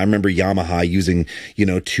plates. I mean, I remember Yamaha using,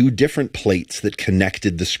 2 different plates that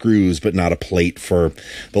connected the screws, but not a plate for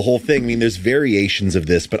the whole thing. I mean, there's variations of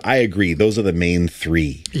this, but I agree. Those are the main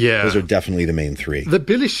 3. Yeah. Those are definitely the main 3. The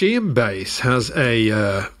Billy Sheehan bass has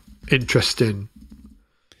a interesting...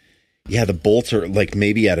 Yeah, the bolts are like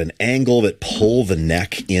maybe at an angle that pull the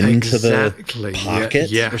neck into the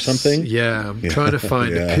pocket or something. Yeah, I'm trying to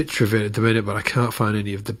find a picture of it at the minute, but I can't find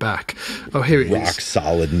any of the back. Oh, here it is. Rock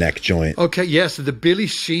solid neck joint. Okay, so the Billy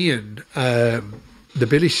Sheehan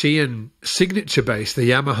signature bass, the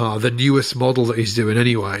Yamaha, the newest model that he's doing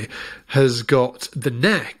anyway, has got the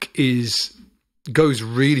neck goes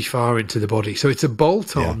really far into the body. So it's a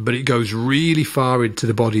bolt-on, but it goes really far into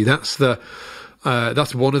the body.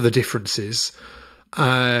 That's one of the differences.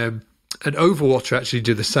 And Overwater actually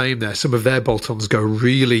do the same there. Some of their bolt-ons go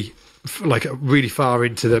really far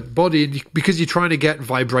into the body, and because you're trying to get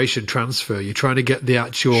vibration transfer, you're trying to get the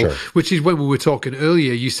actual, which is when we were talking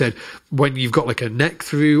earlier, you said when you've got like a neck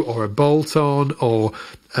through or a bolt-on or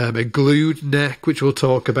a glued neck, which we'll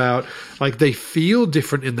talk about, like they feel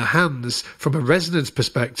different in the hands from a resonance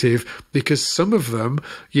perspective, because some of them,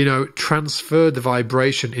 transfer the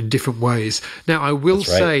vibration in different ways. Now, I will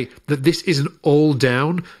say that this isn't all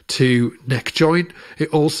down to neck joint. It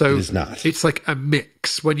also is not. It's like a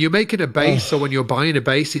mix. When you're making a bass or when you're buying a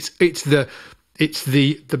bass, it's the it's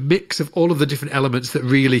the mix of all of the different elements that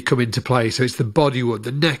really come into play. So it's the body wood,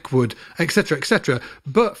 the neck wood, etc., etc.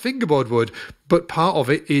 But fingerboard wood. But part of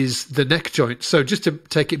it is the neck joint. So just to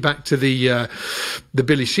take it back to the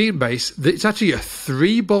Billy Sheehan bass, it's actually a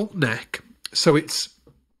 3-bolt neck. So it's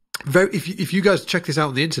very. If you guys check this out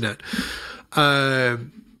on the internet,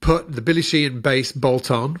 put the Billy Sheehan bass bolt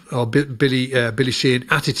on, or Billy Sheehan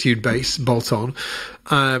attitude bass bolt on,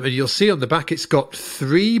 and you'll see on the back it's got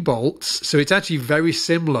 3 bolts. So it's actually very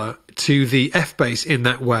similar to the F bass in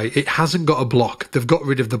that way. It hasn't got a block. They've got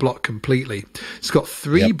rid of the block completely. It's got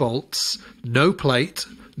 3 bolts, no plate,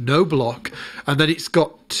 no block, and then it's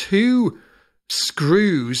got 2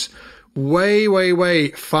 screws way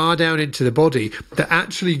far down into the body that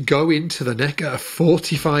actually go into the neck at a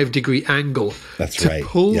 45-degree angle. That's to right.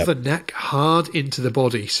 pull the neck hard into the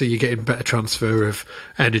body, so you're getting better transfer of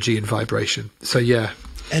energy and vibration. So yeah.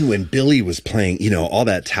 And when Billy was playing, all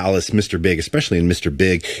that Talus, Mr. Big, especially in Mr.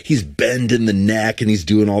 Big, he's bending the neck and he's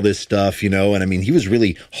doing all this stuff, and I mean, he was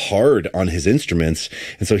really hard on his instruments.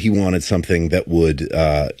 And so he wanted something that would,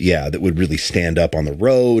 that would really stand up on the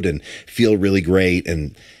road and feel really great.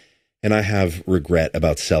 And I have regret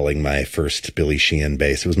about selling my first Billy Sheehan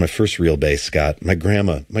bass. It was my first real bass, Scott. My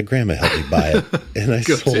grandma helped me buy it, and I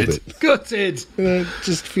sold it. Gutted. And I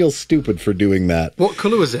just feel stupid for doing that. What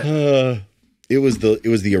color was it? It was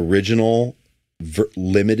the original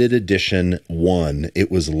limited edition one. It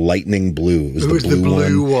was lightning blue. It was the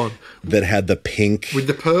blue one that had the pink with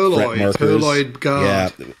the pearloid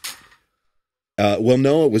guard. Yeah. Well,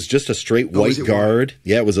 no, it was just a straight white guard.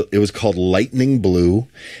 Yeah, it was called Lightning Blue,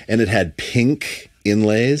 and it had pink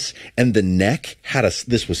inlays, and the neck had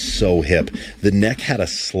this was so hip. The neck had a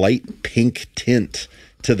slight pink tint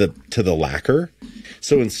to the lacquer.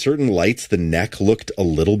 So in certain lights, the neck looked a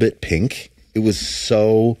little bit pink. It was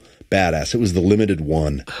so badass. It was the limited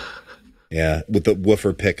one. Yeah, with the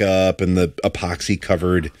woofer pickup and the epoxy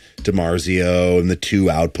covered DiMarzio and the 2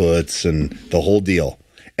 outputs and the whole deal.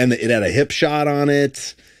 And it had a hip shot on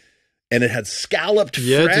it, and it had scalloped frets.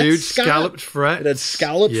 Yeah, dude, scalloped frets. It had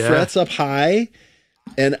scalloped frets up high.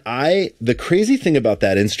 And the crazy thing about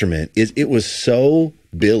that instrument is it was so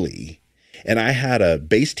Billy. And I had a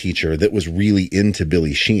bass teacher that was really into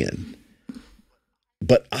Billy Sheehan.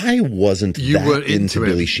 But I wasn't that into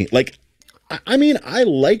Billy Sheehan. Like, I mean, I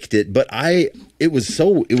liked it, but it was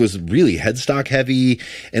really headstock heavy,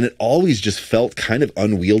 and it always just felt kind of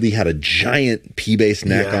unwieldy, had a giant P-bass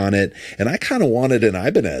neck on it, and I kind of wanted an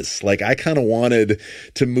Ibanez. Like, I kind of wanted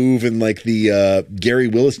to move in like the Gary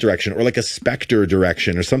Willis direction, or like a Spectre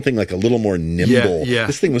direction, or something like a little more nimble. Yeah.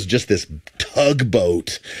 This thing was just this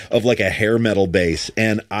tugboat of like a hair metal bass,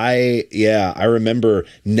 and I remember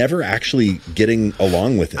never actually getting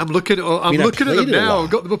along with it. I'm looking at them now. I've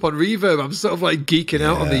got them up on Reverb. I'm sort of like geeking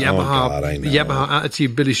out on the Yamaha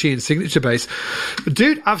Attitude Billy Sheehan signature bass. But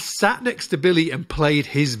dude, I've sat next to Billy and played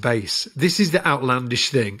his bass. This is the outlandish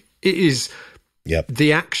thing. It is. Yep.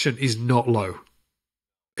 The action is not low.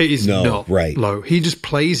 It is not low. He just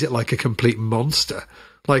plays it like a complete monster.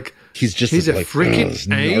 Like he's a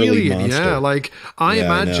freaking alien. Monster. Yeah, like I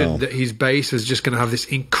imagined that his bass was just going to have this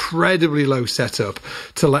incredibly low setup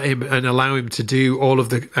to let him and allow him to do all of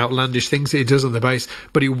the outlandish things that he does on the bass,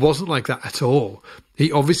 but it wasn't like that at all.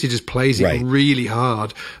 He obviously just plays it really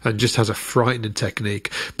hard and just has a frightening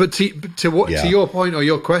technique. But to your point or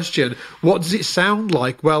your question, what does it sound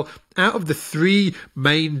like? Well, out of the 3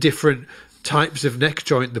 main different types of neck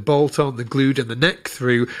joint, the bolt-on, the glued, and the neck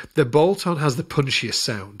through, the bolt-on has the punchiest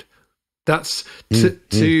sound. That's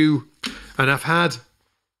and I've had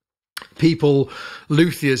people,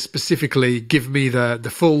 luthiers specifically, give me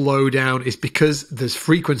the full lowdown. Is because there's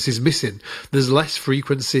frequencies missing. There's less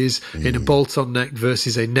frequencies in a bolt-on neck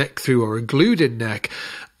versus a neck through or a glued-in neck.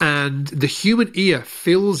 And the human ear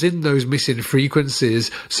fills in those missing frequencies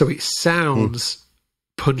so it sounds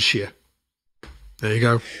punchier. There you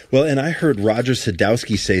go. Well, and I heard Roger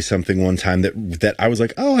Sadowski say something one time that I was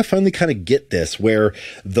like, oh, I finally kind of get this, where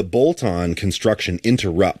the bolt-on construction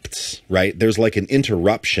interrupts, right? There's like an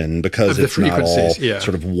interruption because it's not all sort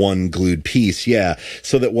of one glued piece. Yeah.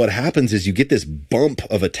 So that what happens is you get this bump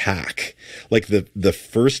of attack. Like the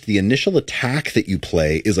initial attack that you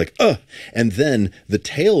play is like, and then the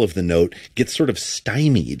tail of the note gets sort of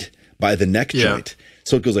stymied by the neck joint.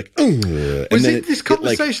 So it goes like, was it this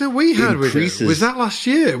conversation that we had with him? Was that last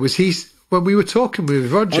year? Was he when we were talking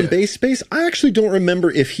with Roger on Bass Space? I actually don't remember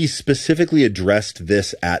if he specifically addressed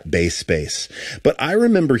this at Bass Space, but I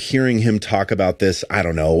remember hearing him talk about this. I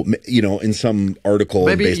don't know, in some article.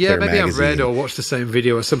 Maybe Bass Player maybe magazine. I've read or watched the same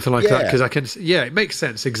video or something like that, because I can. Yeah, it makes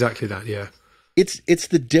sense. Exactly that. Yeah. It's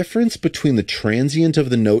the difference between the transient of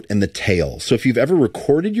the note and the tail. So if you've ever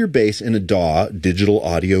recorded your bass in a DAW, digital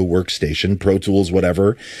audio workstation, Pro Tools,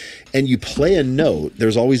 whatever, and you play a note,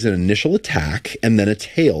 there's always an initial attack and then a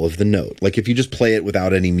tail of the note. Like if you just play it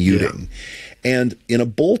without any muting. Yeah. And in a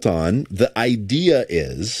bolt-on, the idea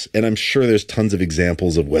is, and I'm sure there's tons of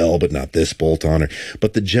examples of, well, but not this bolt-on,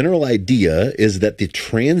 but the general idea is that the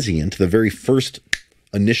transient, the very first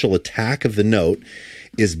initial attack of the note,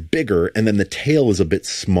 is bigger, and then the tail is a bit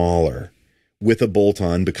smaller with a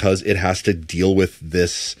bolt-on because it has to deal with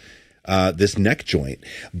this this neck joint.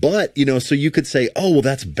 But, you know, so you could say, oh, well,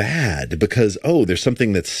 that's bad because, oh, there's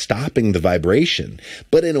something that's stopping the vibration.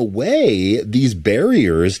 But in a way, these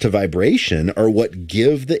barriers to vibration are what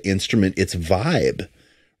give the instrument its vibe.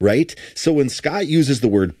 Right? So when Scott uses the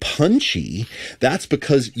word punchy, that's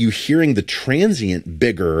because you're hearing the transient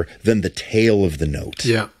bigger than the tail of the note.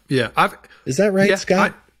 Yeah, yeah. Is that right,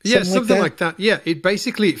 Scott? Something like that. Yeah,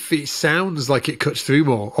 it sounds like it cuts through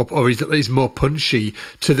more, or is more punchy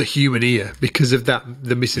to the human ear because of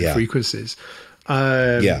the missing frequencies.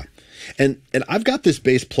 And I've got this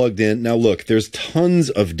bass plugged in. Now, look, there's tons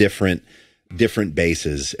of different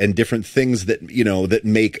basses and different things that, you know, that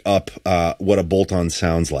make up what a bolt-on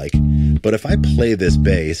sounds like. But if I play this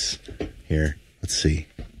bass here, let's see.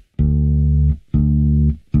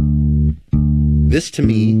 This, to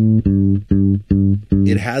me,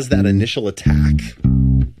 it has that initial attack.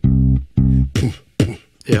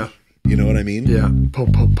 Yeah. You know what I mean? Yeah.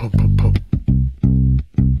 Pop, pop, pop, pop, pop.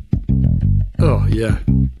 Oh, yeah.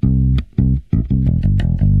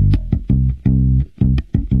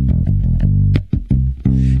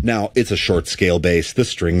 Now, it's a short scale bass. The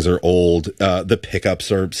strings are old. The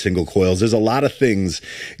pickups are single coils. There's a lot of things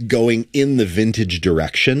going in the vintage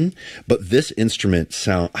direction, but this instrument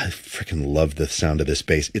I freaking love the sound of this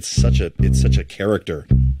bass. It's such a character.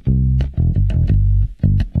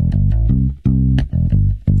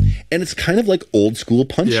 And it's kind of like old school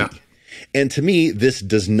punchy. Yeah. And to me, this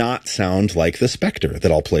does not sound like the Spectre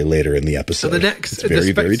that I'll play later in the episode. And it's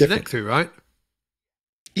very, very different. The neck through, right?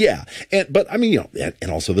 Yeah. But I mean, you know, and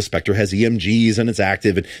also the Spectre has EMGs and it's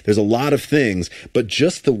active and there's a lot of things, but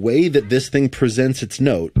just the way that this thing presents its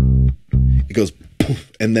note, it goes poof,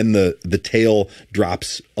 and then the tail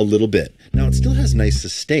drops a little bit. Now it still has nice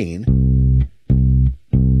sustain,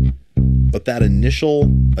 but that initial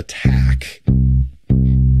attack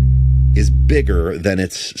is bigger than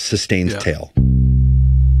its sustained tail.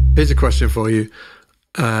 Here's a question for you.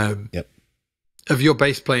 Of your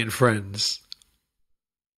bass playing friends,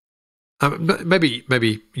 maybe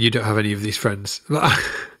you don't have any of these friends.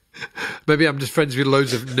 Maybe I'm just friends with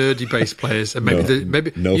loads of nerdy bass players, and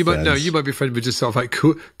maybe you might be friends with just sort of like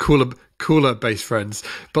cooler bass friends.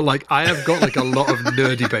 But like I have got like a lot of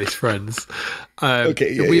nerdy bass friends.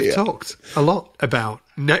 We've talked a lot about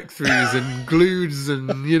neck throughs and glues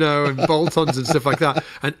and, you know, and bolt-ons and stuff like that.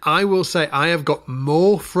 And I will say I have got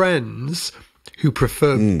more friends who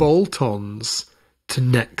prefer bolt-ons to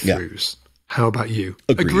neck throughs. How about you?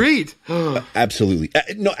 Agreed. Absolutely.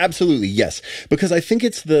 No, absolutely. Yes. Because I think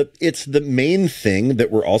it's the main thing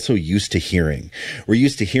that we're also used to hearing. We're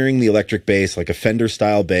used to hearing the electric bass, like a Fender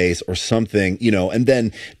style bass or something, you know, and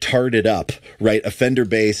then tart it up, right? A Fender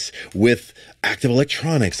bass with active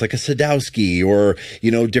electronics like a Sadowski or,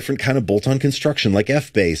 you know, different kind of bolt-on construction like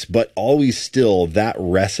F-bass, but always still that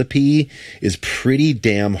recipe is pretty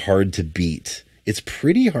damn hard to beat. It's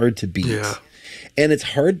pretty hard to beat. Yeah. And it's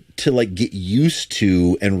hard to like get used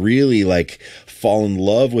to and really like fall in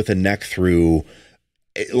love with a neck through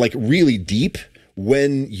like really deep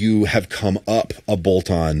when you have come up a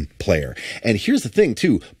bolt-on player. And here's the thing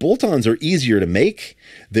too, bolt-ons are easier to make.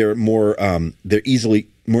 They're more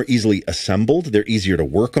easily assembled. They're easier to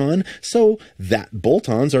work on. So that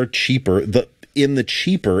bolt-ons are cheaper, in the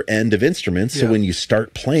cheaper end of instruments. So when you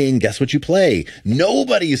start playing, guess what you play?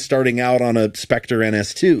 Nobody is starting out on a Spectre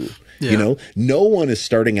NS2. You know, no one is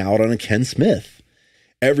starting out on a Ken Smith.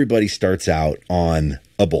 Everybody starts out on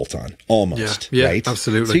a bolt-on, almost, right?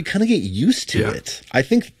 Absolutely. So you kind of get used to it. I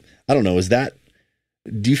think, I don't know,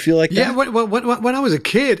 do you feel like that? Yeah, when I was a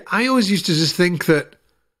kid, I always used to just think that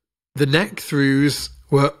the neck throughs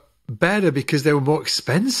were better because they were more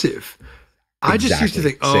expensive. I just used to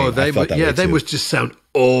think, they must just sound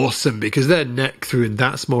awesome because they're neck through and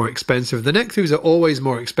that's more expensive. The neck throughs are always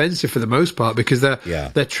more expensive for the most part because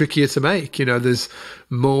they're trickier to make. You know, there's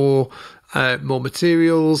more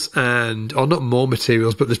materials or not more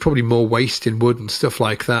materials, but there's probably more waste in wood and stuff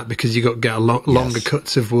like that because you got to get longer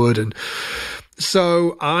cuts of wood. And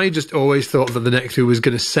so I just always thought that the neck through was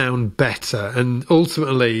going to sound better. And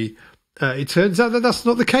ultimately, it turns out that that's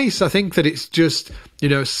not the case. I think that it's just,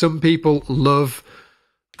 some people love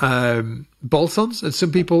bolt-ons, and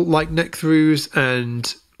some people like neck-throughs,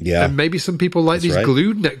 and maybe some people like these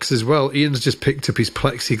glued necks as well. Ian's just picked up his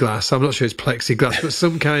plexiglass. I'm not sure it's plexiglass, but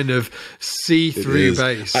some kind of see-through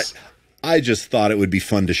bass. I just thought it would be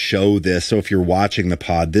fun to show this. So if you're watching the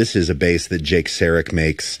pod, this is a bass that Jake Sarek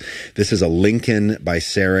makes. This is a Lincoln by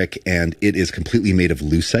Sarek, and it is completely made of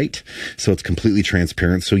lucite. So it's completely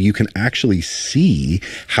transparent. So you can actually see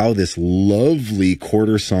how this lovely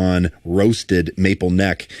quarter sawn roasted maple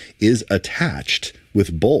neck is attached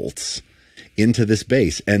with bolts into this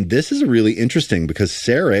bass. And this is really interesting because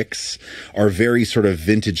Sarek's are very sort of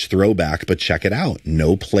vintage throwback, but check it out.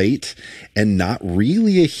 No plate and not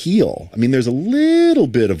really a heel. I mean, there's a little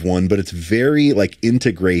bit of one, but it's very like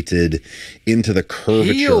integrated into the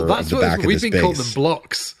curvature of the back of this bass. We've been called them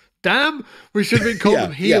blocks. Damn, we should have been called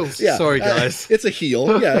them heels. Sorry, guys. It's a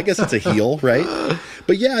heel. Yeah, I guess it's a heel, right?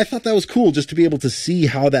 But yeah, I thought that was cool just to be able to see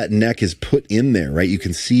how that neck is put in there, right? You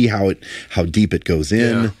can see how deep it goes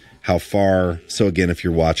in. Yeah. How far. So again, if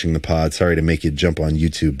you're watching the pod, sorry to make you jump on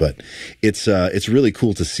YouTube, but it's really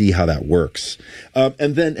cool to see how that works.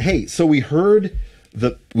 And then, hey, so we heard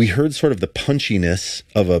sort of the punchiness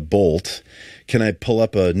of a bolt. Can I pull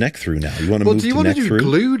up a neck through now? You want to move to neck through? Do you want to do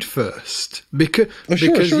glued first?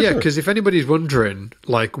 Because if anybody's wondering,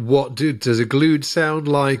 like, what does a glued sound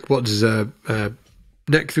like? What does a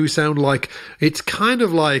neck through sound like? It's kind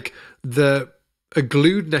of like a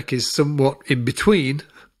glued neck is somewhat in between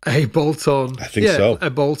a bolt-on. I think so. A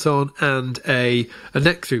bolt-on and a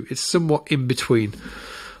neck through. It's somewhat in between.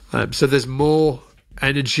 So there's more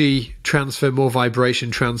energy transfer, more vibration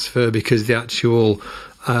transfer, because the actual,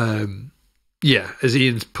 as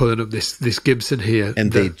Ian's pulling up this Gibson here.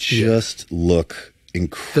 And they just look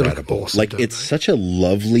incredible. They look awesome, like it's such a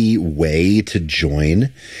lovely way to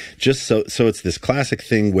join. Just so it's this classic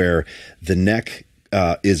thing where the neck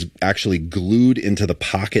is actually glued into the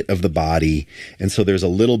pocket of the body. And so there's a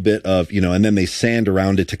little bit of, and then they sand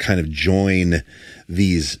around it to kind of join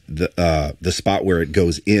the spot where it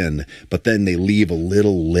goes in, but then they leave a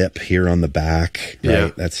little lip here on the back. Right?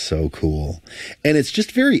 Yeah. That's so cool. And it's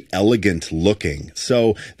just very elegant looking.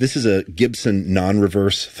 So this is a Gibson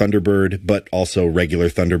non-reverse Thunderbird, but also regular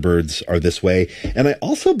Thunderbirds are this way. And I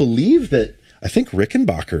also believe that I think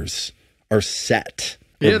Rickenbackers are set.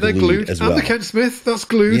 Yeah, they're glued as well. And the Ken Smith, that's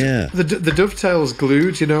glued. Yeah. The dovetail's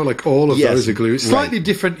glued, like all of those are glued. Slightly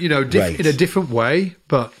different, in a different way,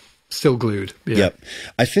 but still glued. Yeah. Yep.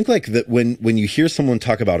 I think like that when you hear someone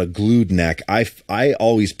talk about a glued neck, I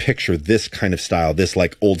always picture this kind of style, this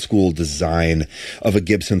like old school design of a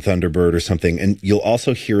Gibson Thunderbird or something. And you'll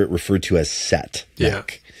also hear it referred to as set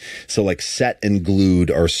neck. So like set and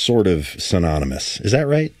glued are sort of synonymous. Is that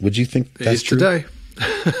right? Would you think that's true? Today.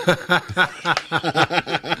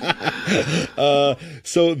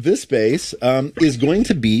 So this bass is going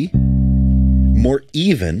to be more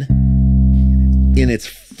even in its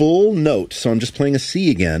full note. So I'm just playing a C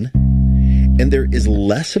again, and there is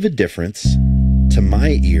less of a difference to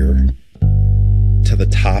my ear to the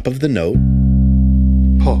top of the note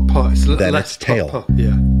than its tail.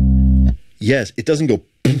 Yeah. Yes, it doesn't go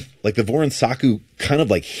like the Voronsaku kind of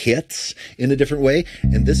like hits in a different way,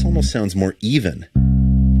 and this almost sounds more even.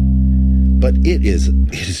 But it is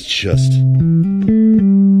just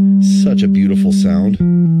such a beautiful sound.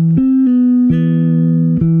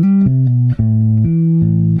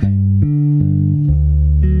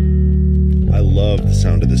 I love the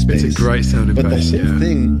sound of this bass. It's a great sounding bass,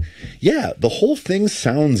 the whole thing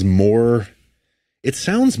sounds more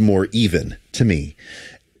even to me.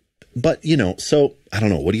 But, so I don't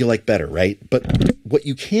know, what do you like better, right? But what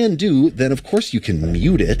you can do, then of course you can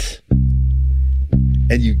mute it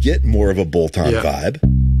and you get more of a bolt-on vibe.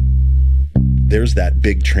 There's that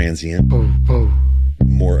big transient,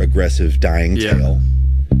 more aggressive dying tail.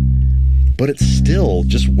 But it's still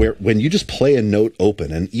just when you just play a note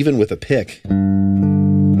open, and even with a pick,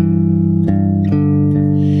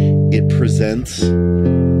 it presents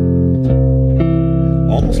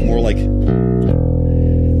almost more like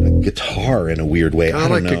guitar in a weird way. I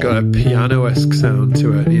don't know. It got a piano-esque sound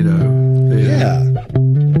to it, Yeah.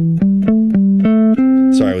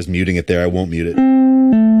 Sorry, I was muting it there. I won't mute it.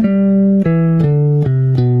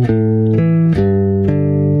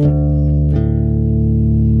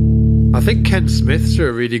 I think Ken Smiths are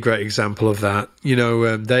a really great example of that.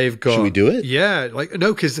 They've got. Should we do it? Yeah,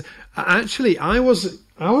 because actually I wasn't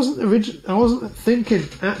thinking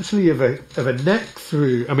actually of a neck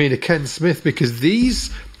through. I mean, a Ken Smith, because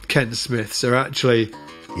these Ken Smiths are actually,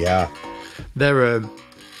 they're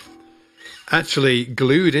actually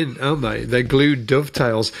glued in, aren't they? They're glued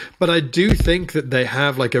dovetails. But I do think that they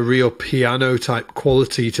have like a real piano type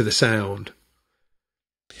quality to the sound.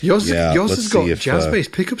 Yours has got jazz bass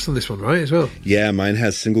pickups on this one, right, as well? Yeah, mine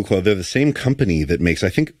has single coil. They're the same company that makes, I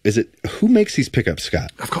think, who makes these pickups,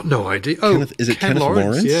 Scott? I've got no idea. Oh, is it Kenneth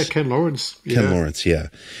Lawrence? Yeah, Ken Lawrence. Yeah. Ken Lawrence, yeah.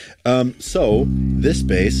 So this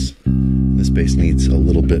bass needs a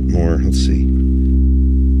little bit more, let's see.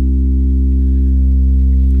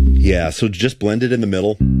 Yeah, so just blend it in the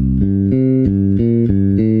middle.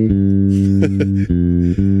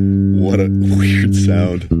 What a weird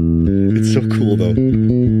sound. It's so cool, though.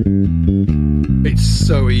 It's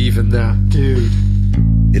so even, that, dude.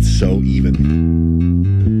 It's so even.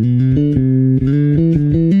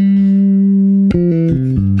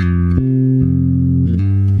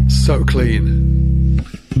 So clean.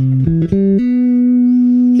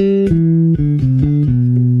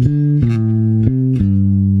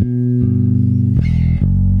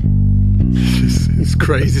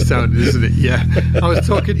 Crazy sound, isn't it? Yeah. I was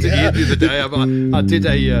talking to Ian the other day.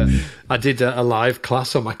 I did a live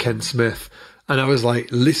class on my Ken Smith, and I was like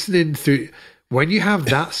listening through. When you have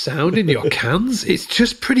that sound in your cans, it's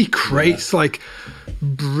just pretty crazy. It's like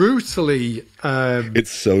brutally. It's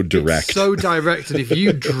so direct. It's so direct, and if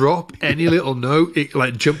you drop any little note, it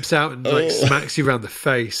like jumps out and like smacks you around the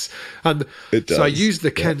face. And so I used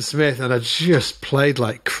the Ken Smith, and I just played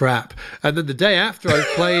like crap. And then the day after, I was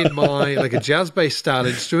playing my like a jazz bass style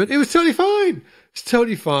instrument. It was totally fine. It's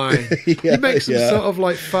totally fine. You make some sort of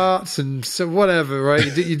like farts and so whatever, right?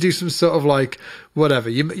 You do some sort of like whatever.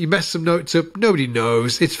 You mess some notes up. Nobody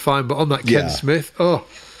knows. It's fine. But on that Ken Smith,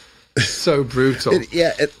 so brutal.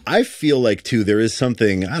 I feel like too there is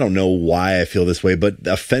something, I don't know why I feel this way, but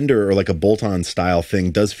a Fender or like a bolt-on style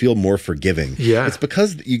thing does feel more forgiving. Yeah, it's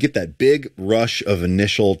because you get that big rush of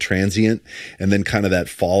initial transient and then kind of that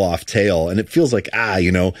fall off tail, and it feels like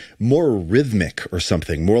more rhythmic or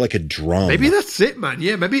something, more like a drum. Maybe that's it, man.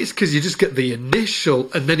 Yeah, maybe it's because you just get the initial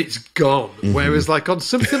and then it's gone. Whereas like on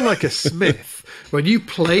something like a Smith, when you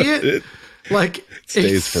play it. Like it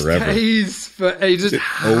stays forever. It just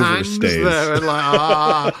hangs there and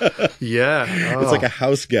like It's like a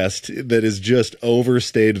house guest that has just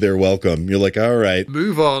overstayed their welcome. You're like, all right,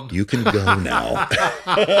 move on. You can go now.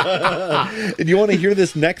 And you want to hear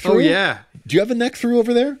this neck through? Oh yeah. Do you have a neck through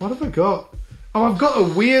over there? What have I got? Oh, I've got a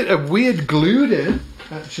weird glued in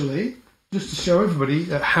actually. Just to show everybody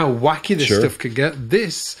how wacky this stuff can get.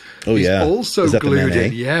 This is also glued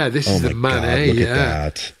in. Yeah, this is the Man A. Look at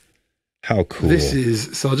that. How cool. This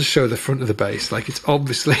is, so I'll just show the front of the bass. Like, it's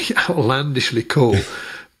obviously outlandishly cool.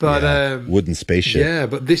 But wooden spaceship. Yeah,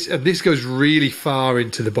 but this goes really far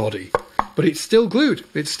into the body. But it's still glued.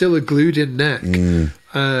 It's still a glued in neck.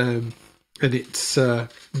 And it's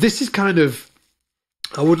this is kind of,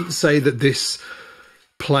 I wouldn't say that this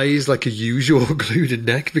plays like a usual glued in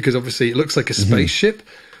neck, because obviously it looks like a spaceship,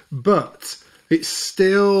 but it's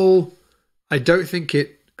still, I don't think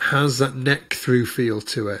it has that neck through feel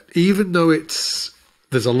to it. Even though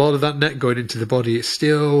there's a lot of that neck going into the body, it's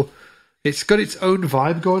got its own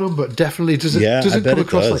vibe going on, but definitely doesn't come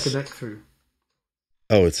across like a neck through.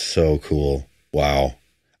 Oh, it's so cool. Wow.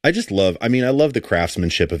 I love the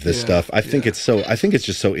craftsmanship of this stuff. I think it's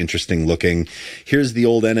just so interesting looking. Here's the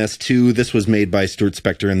old NS2. This was made by Stuart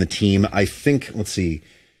Spector and the team. I think, let's see,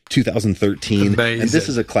 2013. Amazing. And this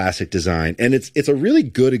is a classic design. And it's a really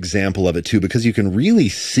good example of it too, because you can really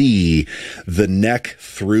see the neck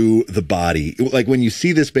through the body. Like when you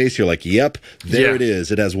see this bass, you're like, yep, there it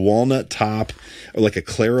is. It has walnut top, or like a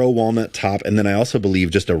Claro walnut top. And then I also believe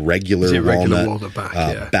just a regular walnut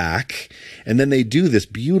back. And then they do this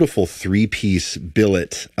beautiful 3-piece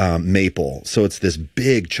billet maple. So it's this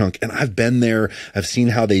big chunk. And I've been there. I've seen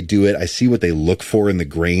how they do it. I see what they look for in the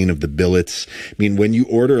grain of the billets. I mean, when you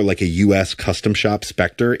order like a U.S. custom shop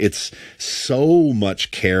Spector, it's so much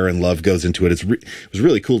care and love goes into it. It was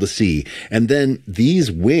really cool to see. And then these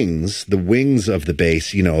wings, the wings of the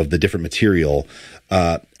bass, of the different material,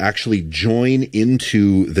 actually join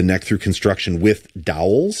into the neck through construction with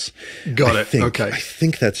dowels. Okay. I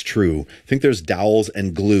think that's true. I think there's dowels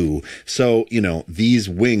and glue. So, these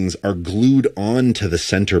wings are glued onto the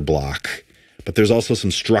center block. But there's also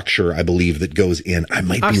some structure, I believe, that goes in. I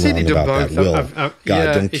might be wrong about that, Will.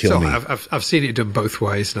 Don't kill me. I've seen it done both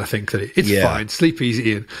ways, and I think that it's fine. Sleep easy,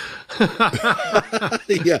 Ian.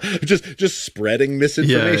 Just spreading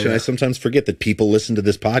misinformation. Yeah. I sometimes forget that people listen to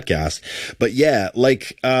this podcast. But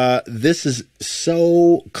this is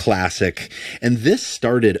so classic. And this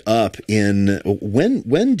started up in,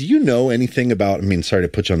 when do you know anything about, sorry to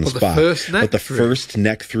put you on the spot. The first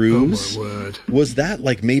neck neck throughs. Oh, my word. Was that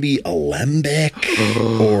like maybe Alembe thick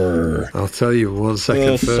or? I'll tell you 1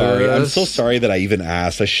 second first. Sorry. I'm so sorry that I even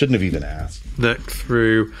asked. I shouldn't have even asked. Neck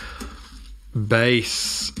through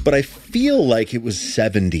bass. But I feel like it was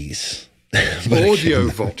 70s. Audio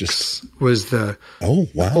Vox was the... Oh,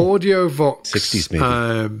 wow. Audio Vox. 60s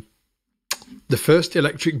maybe. The first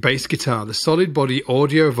electric bass guitar, the solid body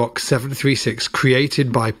Audio Vox 736,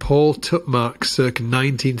 created by Paul Tutmark circa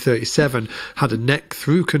 1937, had a neck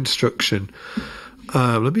through construction.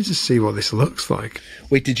 Let me just see what this looks like.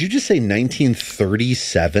 Wait, did you just say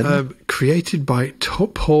 1937? Created by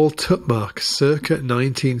Paul Tutmark circa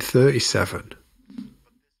 1937.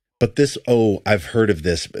 But this, I've heard of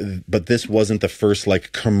this, but this wasn't the first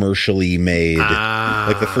like commercially made.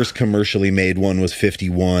 Like the first commercially made one was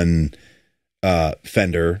 51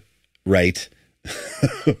 Fender, right?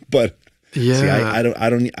 But yeah,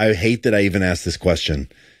 see, I hate that I even asked this question.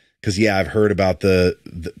 Because I've heard about the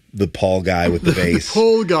Paul guy with the bass. The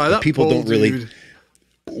Paul guy, that people Paul don't really. Dude.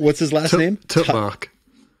 What's his last name? Tutmark.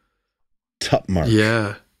 Tutmark.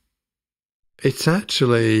 Yeah, it's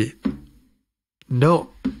actually not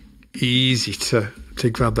easy to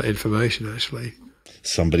grab that information. Actually,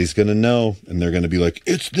 somebody's going to know, and they're going to be like,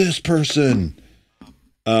 "It's this person."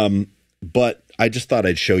 But I just thought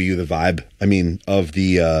I'd show you the vibe. I mean, of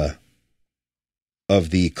the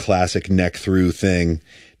classic neck through thing.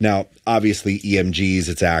 Now, obviously, EMGs,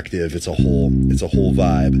 it's active. It's a whole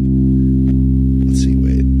vibe. Let's see,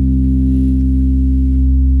 wait.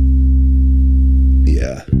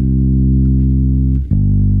 Yeah.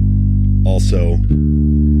 Also,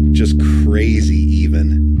 just crazy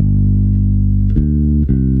even.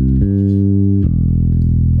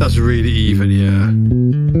 That's really even, yeah.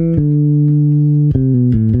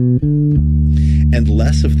 And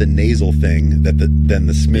less of the nasal thing than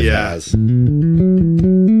the Smith has.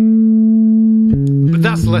 But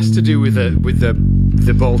that's less to do with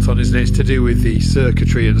the bolt-on, isn't it? It's to do with the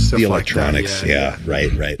circuitry and stuff like that. The electronics, yeah.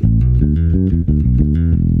 Right.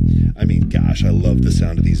 I mean, gosh, I love the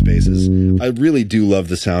sound of these basses. I really do love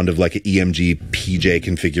the sound of like an EMG PJ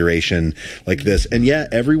configuration like this. And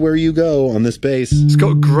everywhere you go on this bass. It's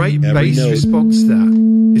got great bass response there.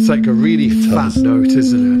 It's like a really fat note,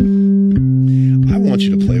 isn't it? I want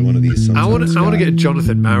you to play one of these sometime. I want to get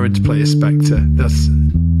Jonathan Marin to play a Spectre. That's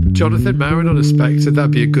Jonathan Marin on a Spectre.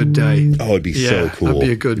 That'd be a good day. Oh, it'd be so cool. That'd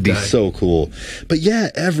be a good day. It'd be so cool. But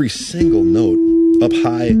every single note up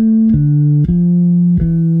high,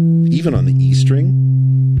 even on the E string,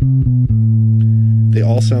 they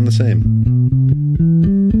all sound the same.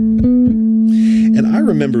 And I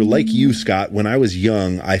remember, like you, Scott, when I was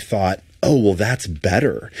young, I thought, oh, well, that's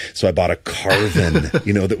better. So I bought a Carvin,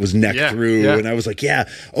 that was neck through. Yeah. And I was like,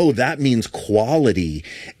 that means quality.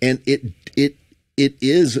 And it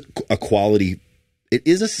is a quality. It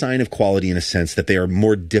is a sign of quality in a sense that they are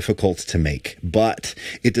more difficult to make, but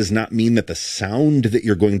it does not mean that the sound that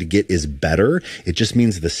you're going to get is better. It just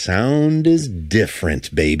means the sound is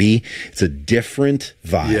different, baby. It's a different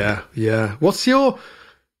vibe. Yeah. What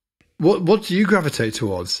do you gravitate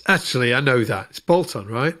towards? Actually, I know that. It's bolt-on,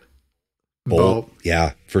 right? Bolt.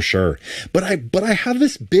 Yeah, for sure. But I have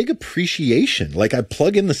this big appreciation. Like I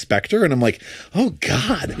plug in the Spectre and I'm like, oh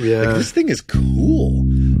God, like this thing is cool.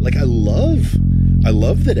 Like I love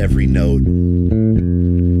that every note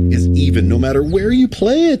is even no matter where you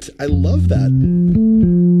play it. I love that.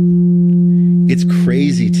 It's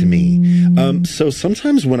crazy to me. So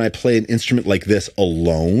sometimes when I play an instrument like this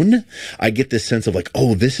alone, I get this sense of like,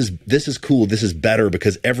 oh, this is cool. This is better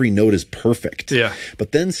because every note is perfect. Yeah.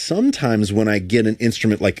 But then sometimes when I get an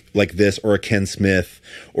instrument like this or a Ken Smith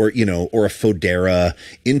or a Fodera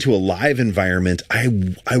into a live environment, I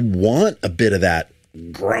want a bit of that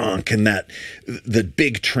gronk and the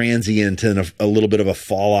big transient and a little bit of a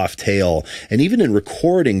fall off tail. And even in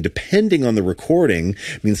recording, depending on the recording,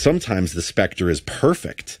 I mean, sometimes the Spectre is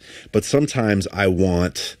perfect, but sometimes I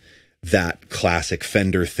want that classic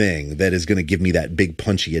Fender thing that is going to give me that big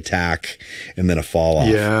punchy attack and then a fall off.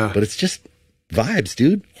 Yeah. But it's just vibes,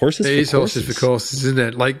 dude. Horses for courses, isn't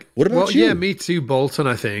it? Like, what about you? Yeah, me too. Bolton,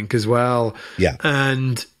 I think, as well. Yeah.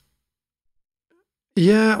 And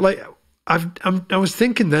like, I was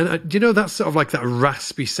thinking then, that's sort of like that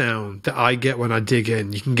raspy sound that I get when I dig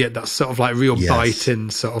in. You can get that sort of like real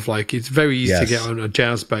biting, sort of like, it's very easy to get on a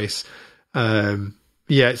jazz bass.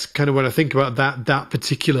 It's kind of when I think about that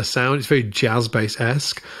particular sound, it's very jazz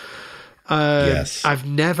bass-esque. I've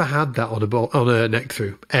never had that on a neck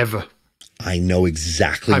through, ever. I know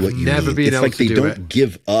exactly what you mean. I've never been able to do it. It's like they don't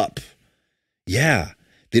give up. Yeah.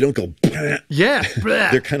 They don't go, yeah.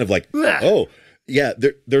 They're kind of like, oh, Yeah,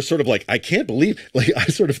 they're sort of like, I can't believe, like, I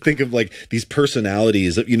sort of think of like these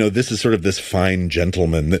personalities that, this is sort of this fine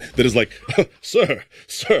gentleman that is like, sir,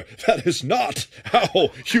 that is not how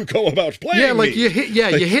you go about playing. Yeah, like me. you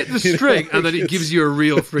hit the string and then it gives you a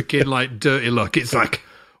real freaking like dirty look. It's like,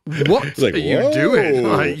 what like, are you doing?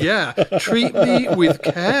 Like, yeah, treat me with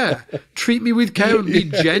care. Treat me with care and be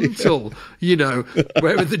gentle,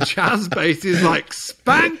 where the jazz bass is like,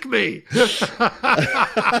 spank me.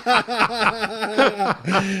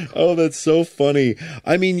 Oh, that's so funny.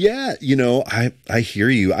 I mean, yeah, I hear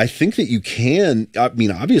you. I think that you can,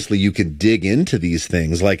 obviously you can dig into these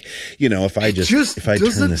things. Like, if I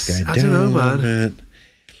turn this guy down, I don't know, man.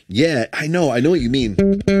 Yeah, I know what you mean.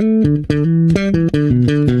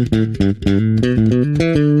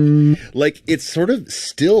 Like, it's sort of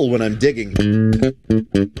still when I'm digging.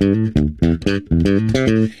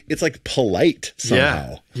 It's like polite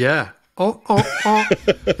somehow. Yeah. Oh.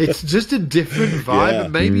 It's just a different vibe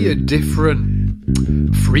and maybe a different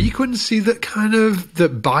frequency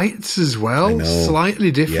that bites as well.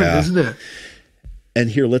 Slightly different, isn't it? And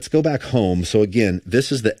here, let's go back home. So again,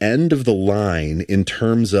 this is the end of the line in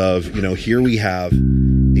terms of, here we have a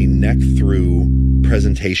neck through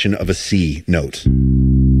presentation of a C note.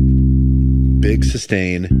 Big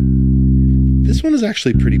sustain. This one is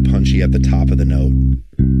actually pretty punchy at the top of the note.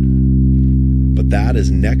 But that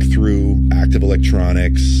is neck through active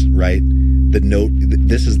electronics, right? The note,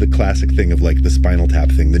 this is the classic thing of like the Spinal Tap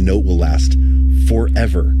thing. The note will last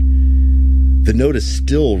forever. The note is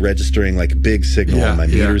still registering like a big signal on my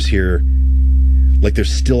meters here. Like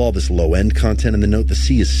there's still all this low end content in the note. The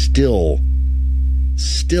C is still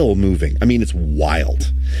moving. I mean, it's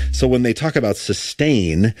wild. So when they talk about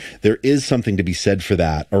sustain, there is something to be said for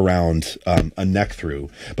that around a neck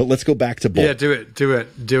through. But let's go back to bolt. Yeah, do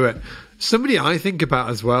it. Somebody I think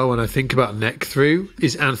about as well when I think about neck through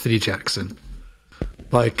is Anthony Jackson.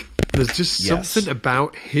 Like, there's just something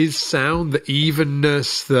about his sound, the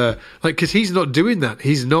evenness, because he's not doing that.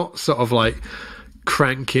 He's not sort of like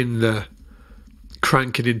cranking into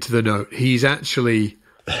the note. He's actually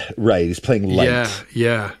right. He's playing light.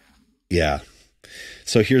 Yeah.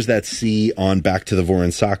 So here's that C on Back to the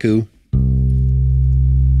Voronsaku.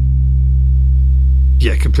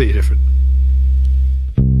 Yeah, completely different.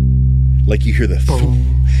 Like you hear the,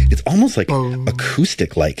 it's almost like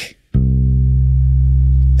acoustic, like.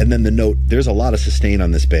 And then the note, there's a lot of sustain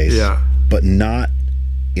on this bass, but not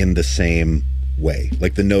in the same way.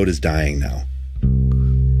 Like the note is dying now.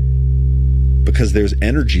 Because there's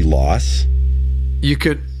energy loss. I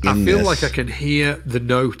feel like I can hear the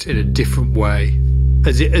note in a different way.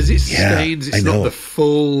 As it sustains, it's not the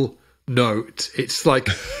full note. It's like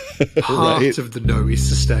part of the note is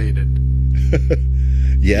sustaining.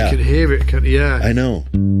 Yeah. You can hear it. I know.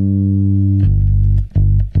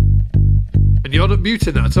 And you're not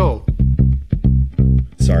muting that at all.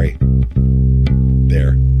 Sorry.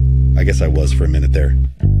 There. I guess I was for a minute there.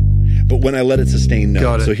 But when I let it sustain,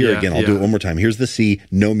 no. So here again, I'll do it one more time. Here's the C,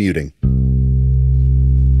 no muting.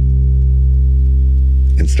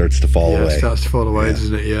 And starts to fall away. It starts to fall away,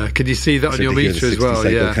 doesn't it? Yeah. Can you see that on your meter as well?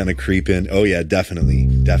 Yeah. Kind of creep in. Oh, yeah, definitely.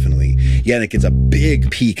 Yeah, and it gets a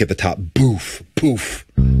big peak at the top. Boof, poof.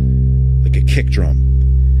 Like a kick drum.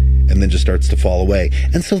 And then just starts to fall away.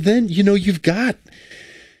 And so then, you've got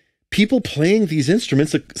people playing these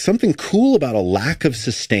instruments, like something cool about a lack of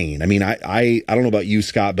sustain. I mean, I don't know about you,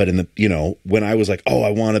 Scott, but in the, when I was like, oh,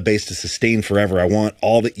 I want a bass to sustain forever. I want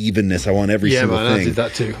all the evenness. I want every single thing. I did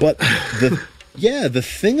that too. But the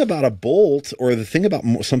thing about a bolt, or the thing about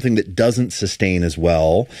something that doesn't sustain as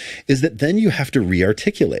well, is that then you have to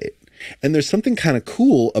re-articulate. And there's something kind of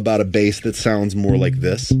cool about a bass that sounds more like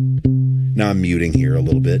this. Now I'm muting here a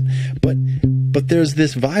little bit, but there's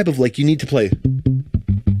this vibe of like you need to play,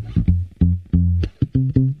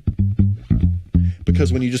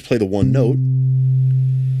 because when you just play the one note,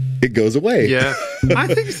 it goes away. Yeah, I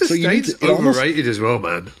think sustain's overrated as well,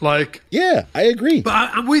 man. Like, yeah, I agree.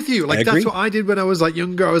 But I'm with you. Like that's what I did when I was like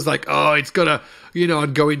younger. I was like, oh, it's gotta,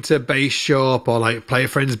 I'd go into a bass shop or like play a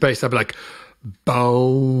friend's bass. I'd be like,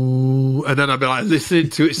 bow, and then I'd be like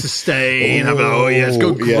listening to it sustain. I'm like, oh yeah, it's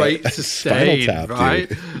got great sustain, Tap, right?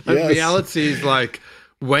 Dude. And reality is like,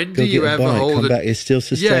 when do you ever hold it? It's still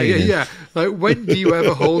sustaining. Yeah. Like, when do you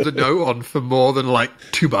ever hold a note on for more than like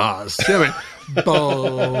 2 bars? You know what I mean?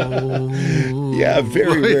 Bow. Yeah,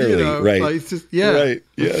 very rarely. Right. Like, just, Right.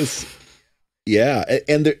 Yes. Yeah,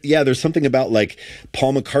 and there's something about like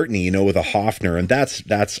Paul McCartney, with a Hofner, and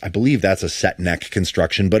that's I believe that's a set neck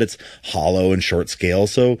construction, but it's hollow and short scale.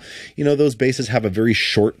 So, those basses have a very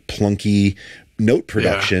short, plunky note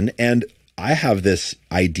production, and I have this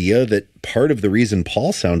idea that part of the reason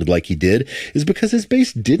Paul sounded like he did is because his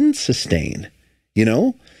bass didn't sustain, you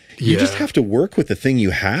know? You just have to work with the thing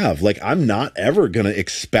you have. Like, I'm not ever going to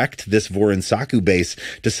expect this Voronsaku bass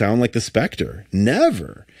to sound like the Spectre.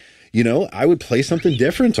 Never. You know, I would play something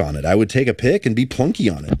different on it. I would take a pick and be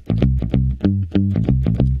plunky on it.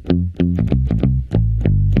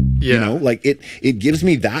 Yeah. You know, like it gives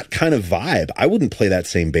me that kind of vibe. I wouldn't play that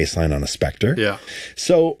same bass line on a Spectre. Yeah.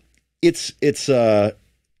 So it is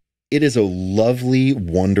a lovely,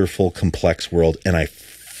 wonderful, complex world, and I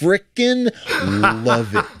frickin'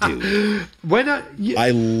 love it, dude. When I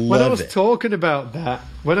was talking about that,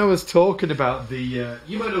 when I was talking about the,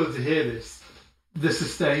 you might know to hear this, the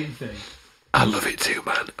sustain thing. I love it too,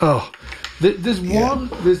 man. Oh, there's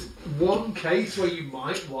one case where you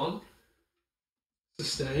might want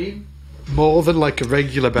sustain more than like a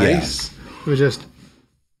regular bass. Yeah. We're just.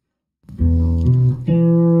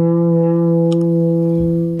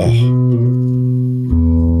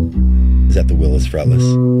 Is that the Willis fretless?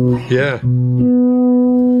 Yeah.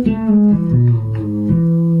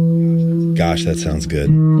 Gosh, that sounds good.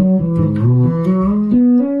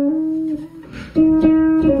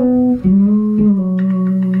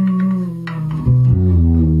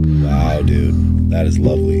 Wow, dude. That is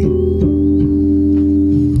lovely.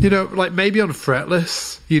 You know, like maybe on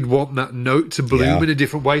fretless, you'd want that note to bloom in a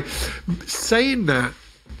different way. Saying that,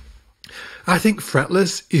 I think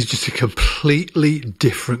fretless is just a completely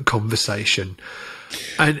different conversation.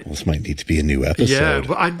 And this might need to be a new episode. Yeah,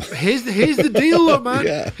 but here's the deal, though,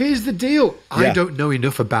 man. Here's the deal. I don't know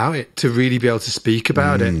enough about it to really be able to speak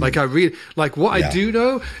about it. Like I do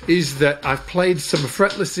know is that I've played some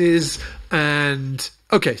fretlesses, and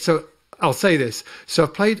okay, so I'll say this. So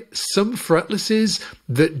I've played some fretlesses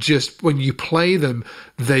that just when you play them,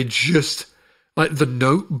 they just. Like the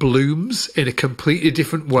note blooms in a completely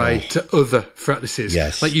different way to other fretlesses.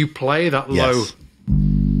 Yes. Like you play that low.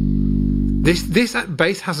 This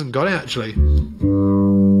bass hasn't got it actually.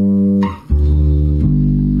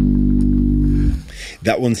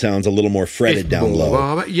 That one sounds a little more fretted down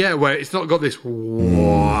low. Yeah, where it's not got this you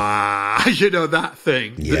know, that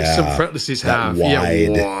thing that some fretlesses have.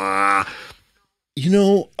 Wide. Yeah. You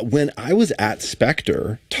know, when I was at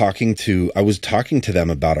Spectre I was talking to them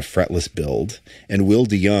about a fretless build, and Will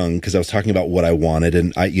DeYoung, because I was talking about what I wanted,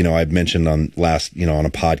 and I'd mentioned on a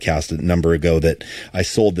podcast a number ago that I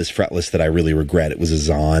sold this fretless that I really regret. It was a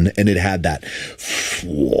Zahn, and it had that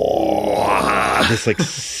this like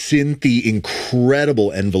synthy,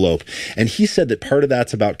 incredible envelope. And he said that part of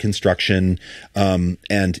that's about construction, and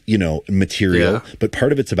material, but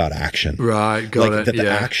part of it's about action. Right, got it. That the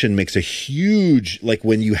action makes a huge. Like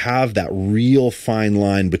when you have that real fine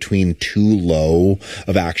line between too low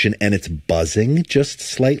of action and it's buzzing just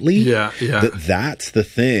slightly. That's the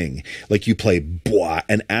thing. Like you play blah,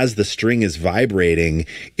 and as the string is vibrating,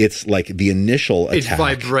 it's like the initial attack. It's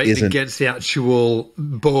vibrating against the actual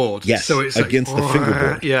board. Yes, so it's against the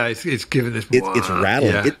fingerboard. Yeah, it's giving this. It's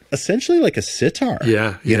rattling. Yeah. It essentially like a sitar.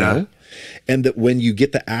 Yeah, you know. And that when you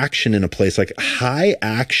get the action in a place, like high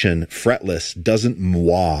action fretless doesn't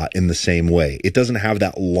mwah in the same way. It doesn't have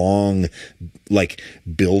that long, like,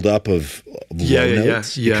 build up of low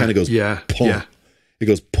notes. It kind of goes pum. It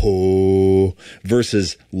goes po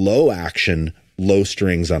versus low action, low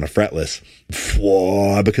strings on a fretless,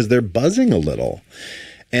 because they're buzzing a little.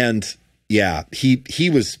 And yeah, he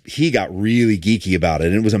got really geeky about it,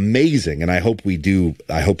 and it was amazing. And I hope we do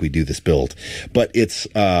this build. But it's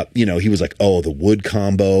he was like, oh, the wood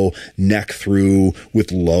combo neck through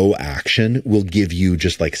with low action will give you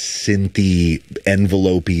just like synthy,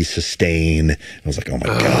 envelopey sustain. I was like, oh my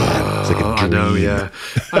god, it's like a dream. I know, yeah.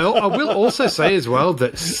 I will also say as well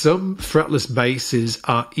that some fretless basses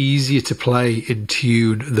are easier to play in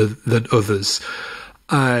tune than others,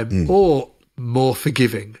 or more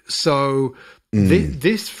forgiving. So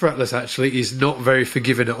this fretless actually is not very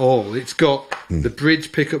forgiving at all. It's got the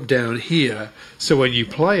bridge pickup down here, so when you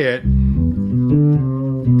play it,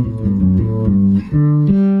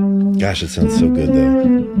 gosh, it sounds so good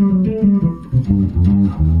though.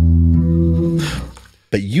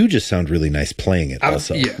 But you just sound really nice playing it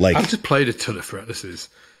also. Like I've just played a ton of fretlesses.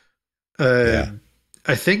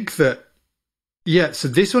 I think that so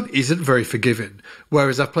this one isn't very forgiving,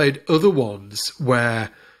 whereas I've played other ones where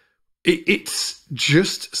it's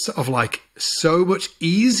just sort of like so much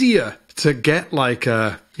easier to get like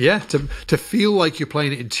to feel like you're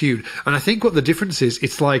playing it in tune. And I think what the difference is,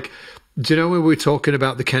 it's like, do you know when we were talking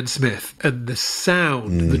about the Ken Smith and the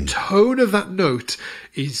sound, the tone of that note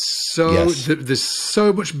is so there's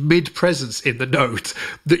so much mid presence in the note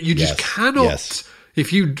that you just cannot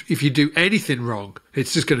If you do anything wrong,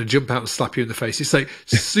 it's just going to jump out and slap you in the face. It's like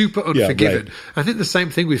super unforgiving. Right. I think the same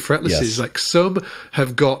thing with fretlesses. Like some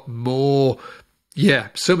have got more. Yeah,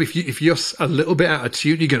 some if you're a little bit out of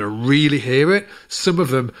tune, you're going to really hear it. Some of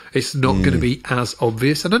them, it's not going to be as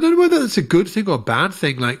obvious. And I don't know whether that's a good thing or a bad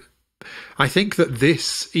thing. Like, I think that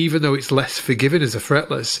this, even though it's less forgiving as a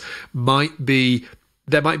fretless,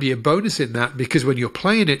 there might be a bonus in that, because when you're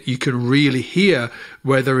playing it, you can really hear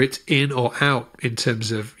whether it's in or out in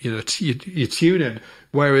terms of, you know, your tuning.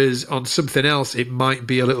 Whereas on something else, it might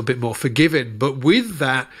be a little bit more forgiving. But with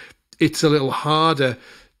that, it's a little harder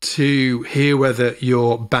to hear whether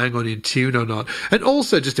you're bang on in tune or not. And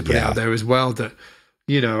also, just to put it out there as well, that,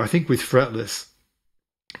 you know, I think with fretless,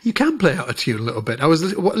 you can play out of tune a little bit. I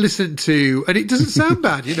was listening to, and it doesn't sound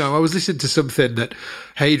bad, you know, I was listening to something that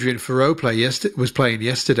Hadrian Farrow was playing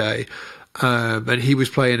yesterday, and he was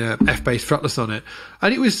playing a F-bass fretless on it,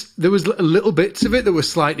 and there was little bits of it that were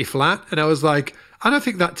slightly flat, and I was like, I don't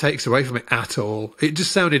think that takes away from it at all. It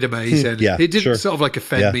just sounded amazing. It didn't sort of like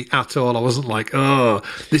offend me at all. I wasn't like, oh,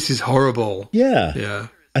 this is horrible. Yeah.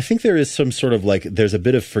 I think there is some sort of like, there's a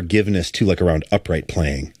bit of forgiveness too, like around upright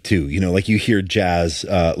playing too. You know, like you hear jazz,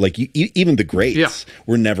 like even the greats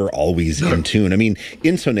were never always in tune. I mean,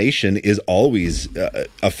 intonation is always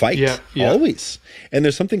a fight, always. And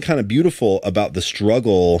there's something kind of beautiful about the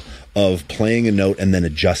struggle of playing a note and then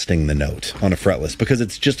adjusting the note on a fretless, because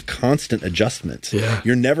it's just constant adjustment.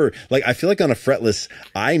 You're never like, I feel like on a fretless,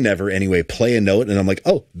 I never anyway play a note and I'm like,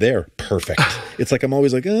 oh, there, perfect. It's like I'm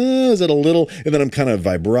always like, oh, is it a little, and then I'm kind of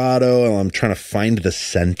vibrato and I'm trying to find the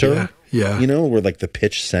center. You know, where like the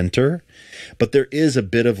pitch center. But there is a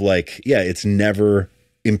bit of like, it's never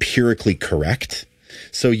empirically correct.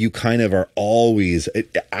 So you kind of are always,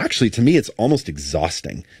 actually, to me, it's almost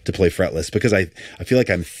exhausting to play fretless, because I feel like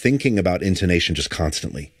I'm thinking about intonation just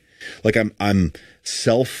constantly. Like I'm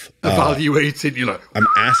evaluating, you know. I'm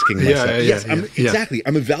asking myself. Exactly.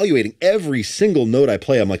 I'm evaluating every single note I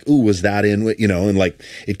play. I'm like, ooh, was that in, you know, and like,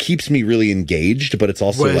 it keeps me really engaged, but it's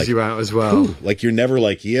also wears like, you out as well. Ooh, like you're never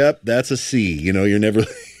like, yep, that's a C, you know, you're never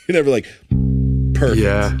like,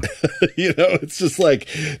 perfect. You know, it's just like,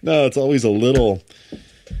 no, it's always a little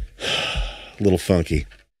funky.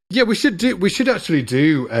 Yeah, we should actually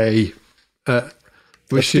do a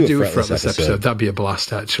fretless episode. That'd be a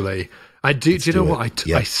blast, actually. Do you know what?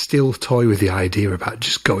 I still toy with the idea about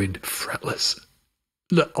just going fretless,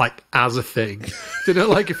 like as a thing. You know,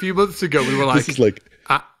 like a few months ago, we were like, this is like,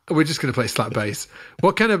 we're just going to play slap bass.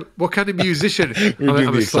 What kind of musician?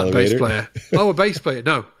 I'm a slap bass player. Oh, a bass player?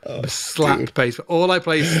 No, I'm a slap bass. All I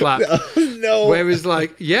play is slap. No. Whereas,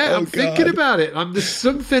 like, I'm thinking about it. There's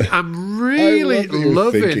something I'm really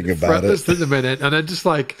loving fretless at the minute, and I'm just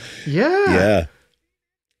like, lean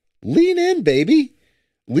in, baby.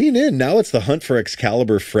 Lean in. Now it's the hunt for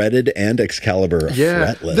Excalibur fretted and Excalibur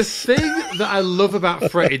fretless. The thing that I love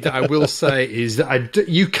about fretted, that I will say, is that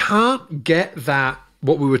you can't get that.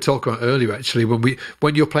 What we were talking about earlier, actually,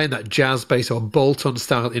 when you're playing that jazz bass or bolt-on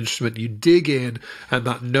style instrument, you dig in and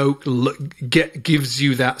that note gives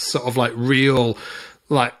you that sort of like real,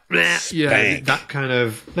 like, that kind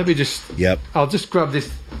of. Let me just. I'll just grab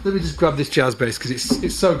this. Let me just grab this jazz bass, because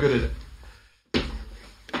it's so good at it.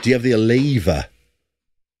 Do you have the Aleva?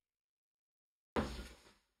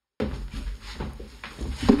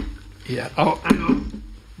 Yeah. Oh, hang on.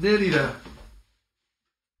 Nearly there.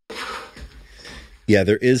 Yeah,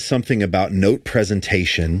 there is something about note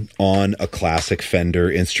presentation on a classic Fender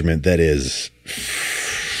instrument that is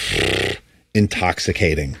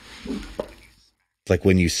intoxicating. It's like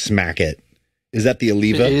when you smack it. Is that the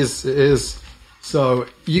Aleva? It is. So,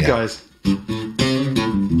 you guys.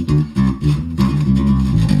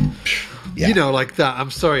 You know, like that.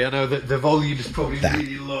 I'm sorry, I know that the volume is probably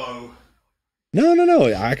really low. No.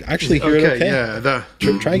 I actually hear it okay. Yeah,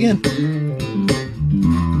 Try again.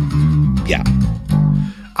 Yeah.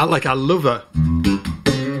 I love her.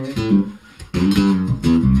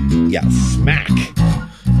 Yeah, smack.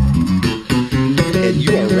 And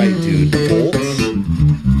you are right, dude. Bolts.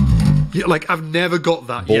 Yeah, like I've never got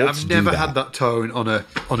that. Bolts, I've never had that tone on a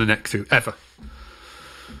neck through ever.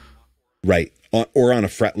 Right, or on a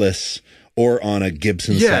fretless, or on a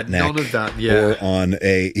Gibson set neck. None of that. Or on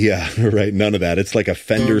a none of that. It's like a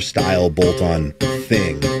Fender style bolt-on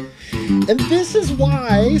thing. And this is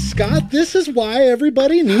why, Scott,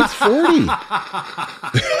 everybody needs 40.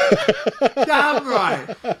 Damn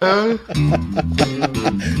right.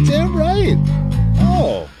 Damn right.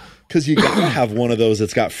 Oh, Because you got to have one of those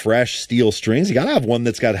that's got fresh steel strings. You got to have one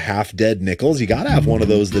that's got half dead nickels. You got to have one of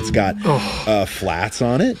those that's got flats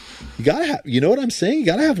on it. You got to have, you know what I'm saying? You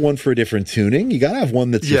got to have one for a different tuning. You got to have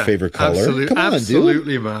one that's your favorite color. Come on,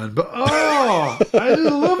 absolutely, dude. Man. But I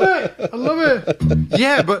love it. I love it.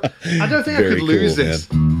 Yeah, but I don't think I could lose this.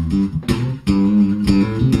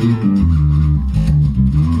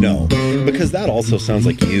 No, because that also sounds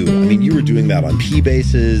like you. I mean, you were doing that on P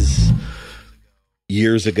basses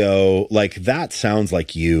years ago. Like, that sounds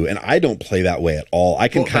like you, and I don't play that way at all. I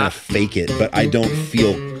can kind of fake it, but I don't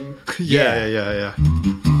feel. Yeah.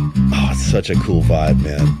 Oh, it's such a cool vibe,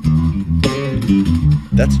 man.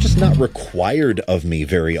 That's just not required of me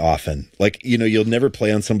very often. Like, you know, you'll never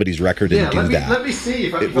play on somebody's record and do that. Let me see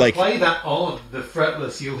if I play that on the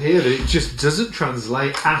fretless. You'll hear that it just doesn't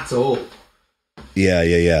translate at all.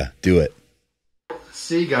 Yeah. Do it.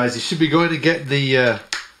 See, guys, you should be going to get the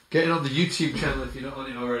getting on the YouTube channel if you're not on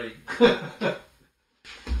it already.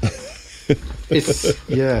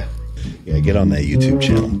 Yeah, get on that YouTube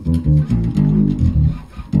channel.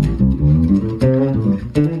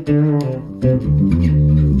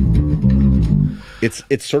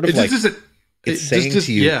 It's sort of like it's saying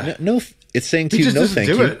to you, no, it's saying to you, no, thank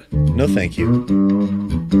you, no, thank you.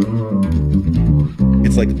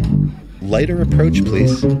 It's like, lighter approach,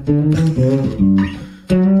 please.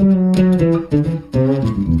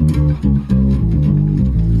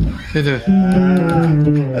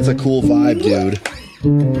 That's a cool vibe, dude.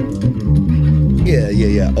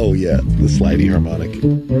 Yeah. Oh, yeah. The slidey harmonic.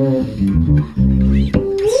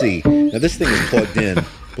 Let's see. Now, this thing is plugged in,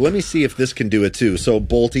 but let me see if this can do it too. So,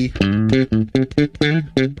 Bolty.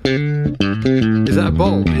 Is that a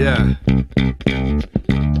bolt? Yeah.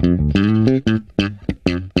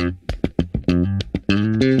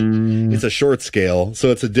 It's a short scale,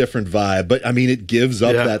 so it's a different vibe. But, I mean, it gives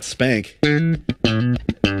up that spank.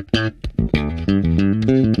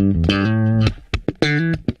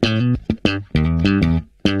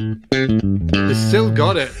 It's still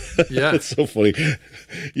got it. Yeah. It's so funny.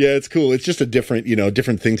 Yeah, it's cool. It's just a different,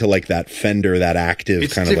 different thing to like that Fender, that active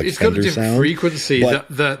kind of like it's Fender got a different sound. Frequency. But,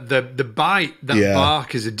 the bite, that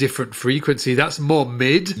bark is a different frequency. That's more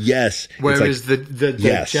mid. Yes. Whereas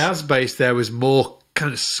the jazz bass there was more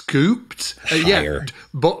kind of scooped. Higher.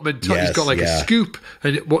 Bottom and top, it's got like a scoop,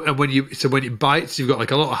 and when it bites, you've got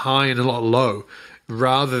like a lot of high and a lot of low,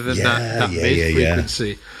 rather than that mid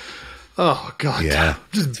frequency. Oh God! Yeah, I'm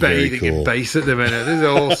just bathing in bass at the minute. This is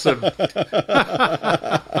awesome,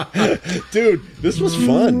 dude. This was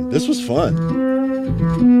fun.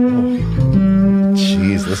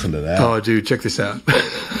 Jeez, listen to that. Oh, dude, check this out.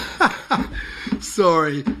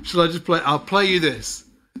 Sorry, shall I just play? I'll play you this.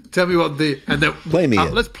 Tell me what and then play me.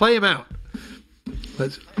 Let's play him out.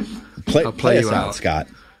 I'll play us out, Scott.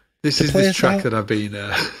 This is this track that I've been.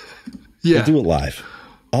 We'll do it live.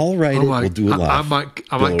 All right, we'll do it live. I might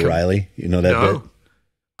Bill O'Reilly, you know that bit?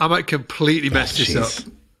 I might completely mess this up.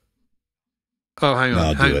 Oh, hang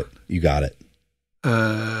on. No, do it. You got it.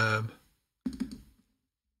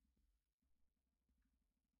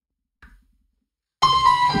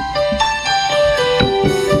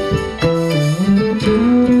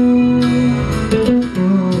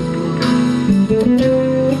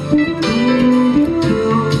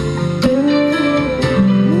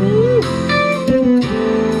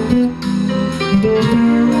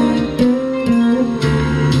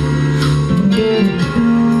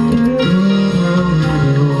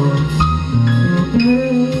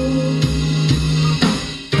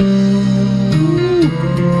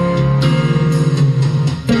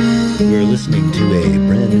 Listening to a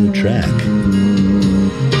brand new track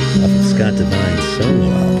off of Scott Divine's solo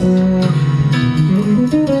album.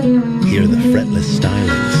 Hear the fretless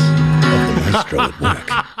stylings of the maestro at work.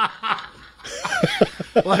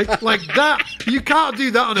 like that. You can't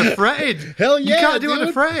do that on a fretted. Hell yeah, you can't do it on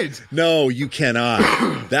a fretted. No, you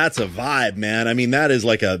cannot. That's a vibe, man. I mean, that is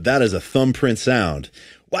a thumbprint sound.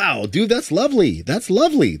 Wow, dude, that's lovely. That's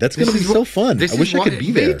lovely. That's going to be so fun. I wish I could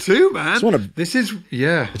be there. Me too, man. I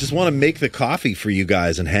just want to make the coffee for you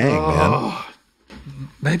guys and hang, man.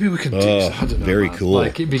 Maybe we can do something. I don't know, very man. Cool.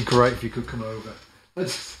 Like, it'd be great if you could come over.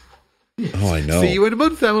 Oh, I know. See you in a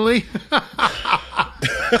month, Emily.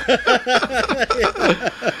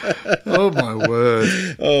 Oh, my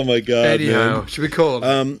word. Oh, my God. Anyhow, man. should we call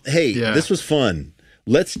them? Hey, this was fun.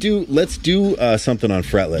 Let's do something on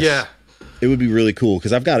fretless. Yeah. It would be really cool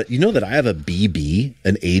because I've got it. You know that I have a BB,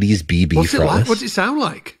 an 80s BB What's fretless. It like? What's it sound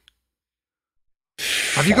like?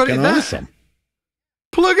 Have you got it there? Awesome.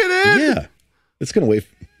 Plug it in. Yeah. It's going to wait.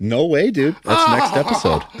 No way, dude. That's next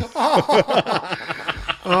episode.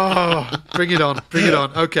 Oh, bring it on.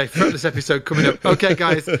 Okay, fretless episode coming up. Okay,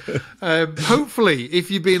 guys. Hopefully,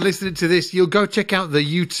 if you've been listening to this, you'll go check out the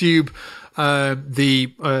YouTube the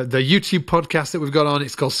YouTube podcast that we've got on.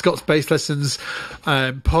 It's called Scott's Bass Lessons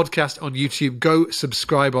podcast on YouTube. Go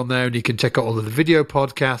subscribe on there and you can check out all of the video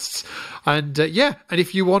podcasts. And and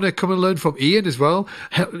if you want to come and learn from Ian as well,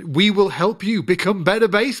 we will help you become better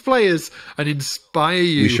bass players and inspire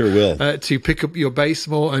you. We sure will. To pick up your bass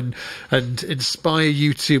more and inspire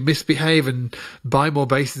you to misbehave and buy more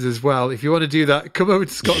basses as well. If you want to do that, come over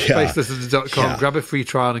to scottsbasslessons.com, grab a free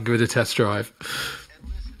trial and give it a test drive.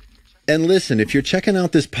 And listen, if you're checking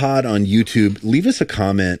out this pod on YouTube, leave us a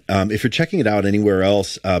comment. If you're checking it out anywhere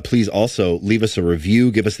else, please also leave us a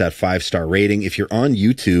review. Give us that 5-star rating. If you're on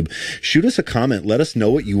YouTube, shoot us a comment. Let us know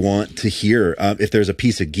what you want to hear. If there's a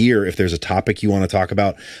piece of gear, if there's a topic you want to talk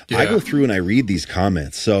about, I go through and I read these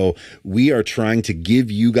comments. So we are trying to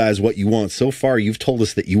give you guys what you want. So far, you've told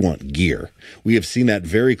us that you want gear. We have seen that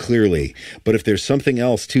very clearly. But if there's something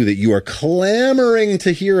else too that you are clamoring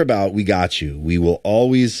to hear about, we got you. We will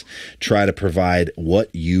always try to provide what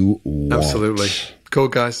you want. Absolutely. Cool,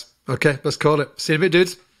 guys. Okay, let's call it. See you in a bit,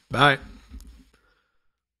 dudes. Bye.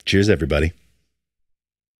 Cheers, everybody.